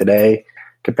it is today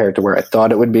compared to where I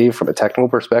thought it would be from a technical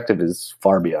perspective is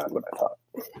far beyond what I thought.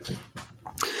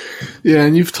 Yeah,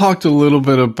 and you've talked a little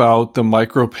bit about the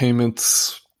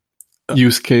micropayments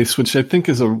use case, which I think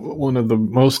is one of the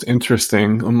most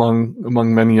interesting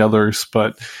among many others.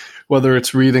 But whether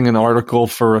it's reading an article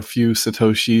for a few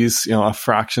Satoshis, a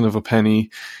fraction of a penny,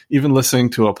 even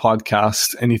listening to a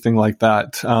podcast, anything like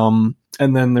that.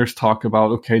 And then there's talk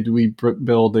about, okay, do we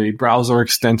build a browser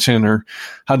extension, or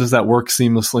how does that work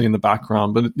seamlessly in the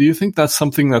background? But do you think that's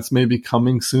something that's maybe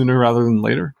coming sooner rather than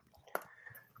later?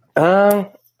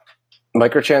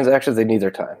 Microtransactions, they need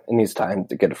their time. It needs time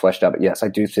to get it fleshed out. But yes, I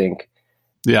do think.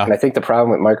 Yeah. And I think the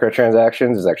problem with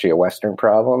microtransactions is actually a Western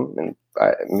problem, and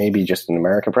maybe just an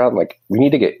American problem. Like, we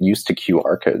need to get used to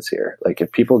QR codes here. Like,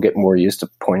 if people get more used to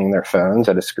pointing their phones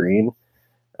at a screen,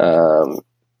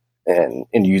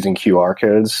 and using QR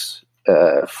codes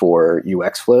for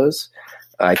UX flows,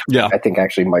 I think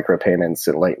actually micropayments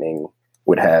and Lightning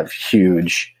would have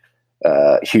huge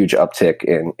huge uptick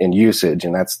in usage,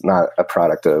 and that's not a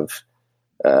product of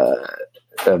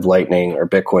Lightning or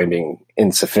Bitcoin being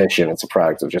insufficient. It's a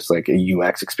product of just like a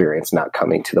UX experience not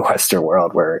coming to the Western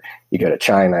world, where you go to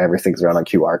China, everything's run on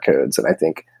QR codes. And I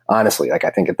think, honestly, like, I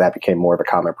think if that became more of a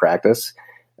common practice,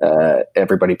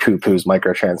 everybody poo-poos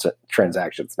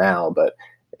microtransactions now, but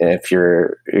if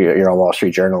you're on Wall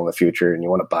Street Journal in the future and you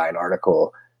want to buy an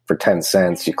article for 10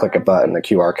 cents, you click a button, the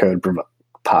QR code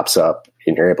pops up,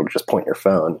 and you're able to just point your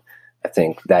phone. I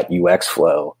think that UX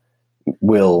flow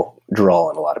will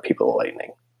draw in a lot of people to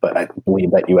Lightning, but I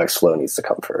believe that UX flow needs to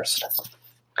come first.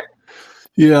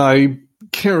 Yeah, I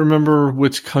can't remember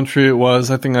which country it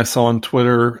was. I think I saw on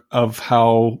Twitter of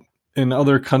how in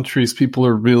other countries people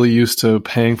are really used to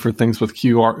paying for things with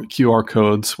QR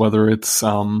codes, whether it's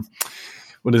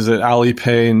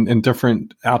Alipay and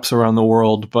different apps around the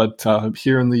world. But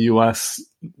here in the US,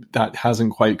 that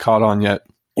hasn't quite caught on yet.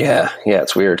 Yeah,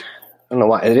 it's weird. I don't know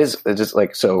why. It's just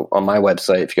like, so on my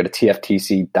website, if you go to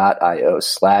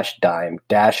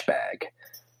tftc.io/dime-bag,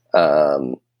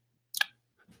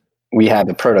 we have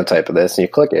a prototype of this, and you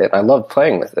click it. I love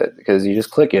playing with it because you just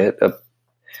click it.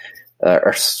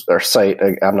 Our site,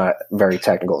 I'm not very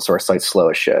technical, so our site's slow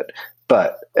as shit.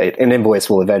 But an invoice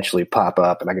will eventually pop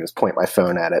up, and I can just point my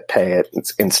phone at it, pay it.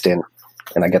 It's instant,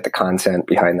 and I get the content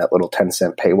behind that little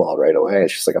 10-cent paywall right away.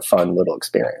 It's just like a fun little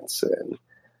experience.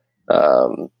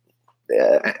 And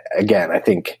again, I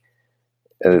think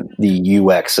the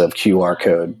UX of QR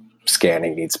code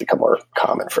scanning needs to become more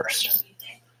common first.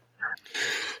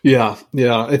 Yeah,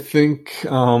 I think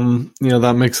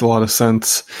that makes a lot of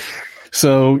sense.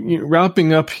 So,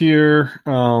 wrapping up here,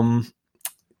 do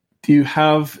you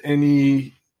have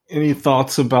any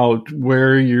thoughts about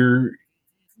where you're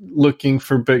looking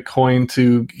for Bitcoin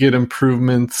to get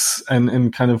improvements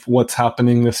and kind of what's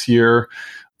happening this year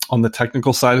on the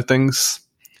technical side of things,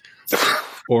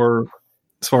 or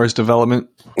as far as development?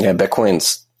 Yeah,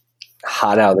 Bitcoin's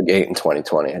hot out of the gate in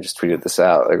 2020. I just tweeted this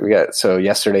out. So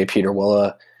yesterday, Peter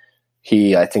Willa,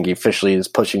 I think he officially is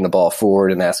pushing the ball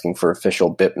forward and asking for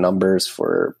official BIP numbers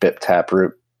for BIP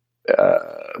Taproot,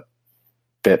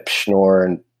 BIP Schnorr,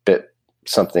 and BIP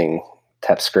something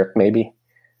TapScript maybe.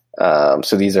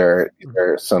 So these are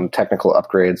some technical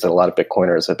upgrades that a lot of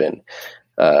Bitcoiners have been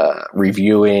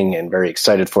reviewing and very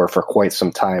excited for quite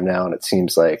some time now. And it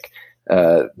seems like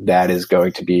that is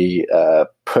going to be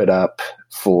put up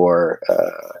for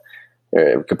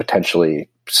we could potentially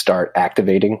start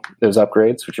activating those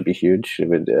upgrades, which would be huge. It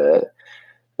would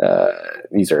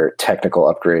these are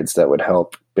technical upgrades that would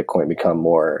help Bitcoin become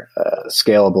more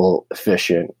scalable,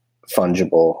 efficient,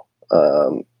 fungible,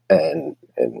 and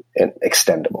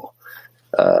extendable.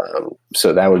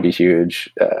 So that would be huge.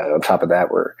 On top of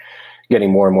that, we're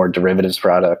getting more and more derivatives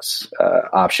products.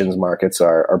 Options markets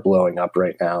are blowing up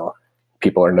right now.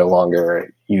 People are no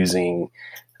longer using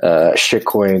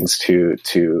shitcoins to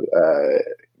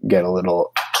get a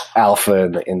little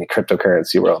alpha in the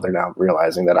cryptocurrency world. They're now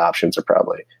realizing that options are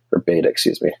probably, or beta,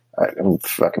 excuse me. I'm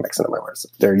fucking mixing up my words.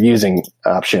 They're using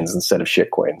options instead of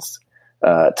shitcoins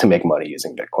to make money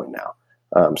using Bitcoin now.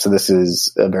 So this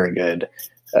is a very good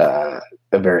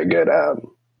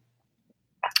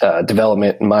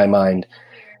development in my mind.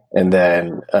 And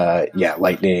then,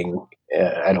 Lightning,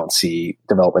 I don't see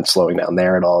development slowing down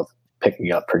there at all,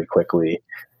 picking up pretty quickly.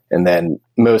 And then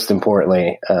most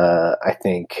importantly, I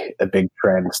think a big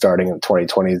trend starting in the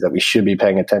 2020s that we should be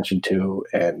paying attention to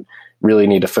and really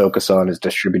need to focus on is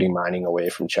distributing mining away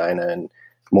from China and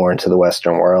more into the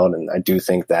Western world. And I do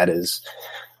think that is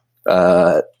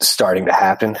starting to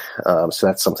happen. So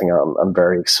that's something I'm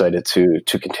very excited to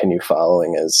continue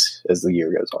following as the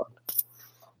year goes on.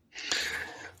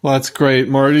 Well, that's great,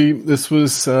 Marty. This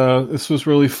was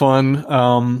really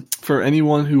fun. For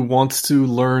anyone who wants to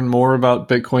learn more about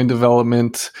Bitcoin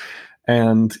development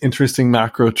and interesting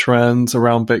macro trends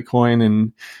around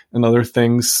Bitcoin and other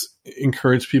things,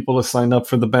 encourage people to sign up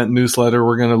for the Bent newsletter.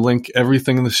 We're going to link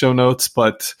everything in the show notes,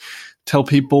 but tell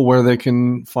people where they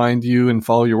can find you and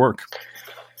follow your work.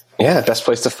 Yeah, best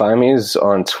place to find me is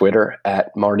on Twitter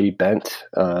at Marty Bent.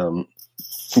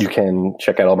 You can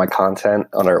check out all my content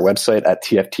on our website at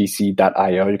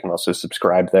tftc.io. You can also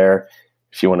subscribe there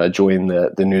if you want to join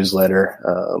the newsletter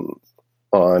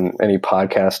on any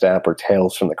podcast app or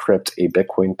Tales from the Crypt, a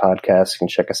Bitcoin podcast. You can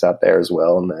check us out there as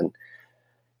well. And then,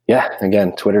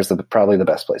 again, Twitter's probably the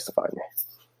best place to find me.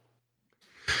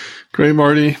 Great,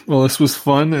 Marty. Well, this was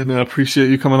fun, and I appreciate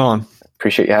you coming on.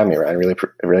 Appreciate you having me, Ryan.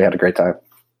 Really had a great time.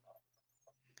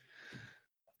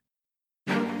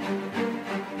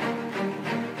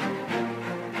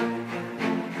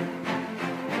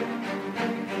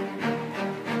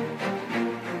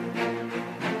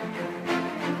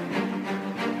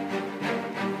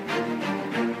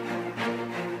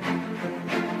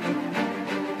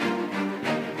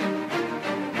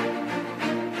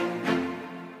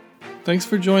 Thanks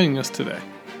for joining us today.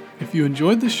 If you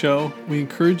enjoyed the show, we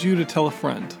encourage you to tell a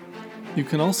friend. You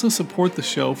can also support the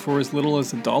show for as little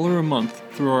as $1 a month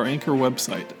through our Anchor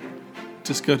website.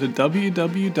 Just go to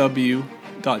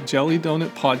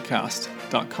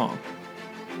www.jellydonutpodcast.com.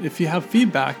 If you have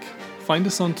feedback, find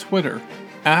us on Twitter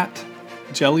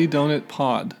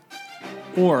 @JellyDonutPod,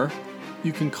 or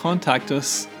you can contact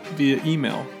us via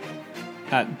email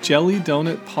at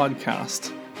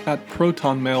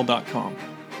jellydonutpodcast@protonmail.com.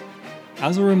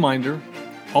 As a reminder,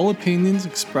 all opinions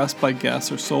expressed by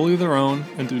guests are solely their own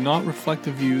and do not reflect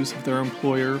the views of their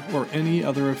employer or any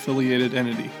other affiliated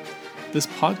entity. This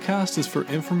podcast is for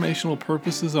informational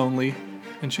purposes only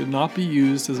and should not be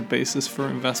used as a basis for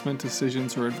investment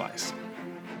decisions or advice.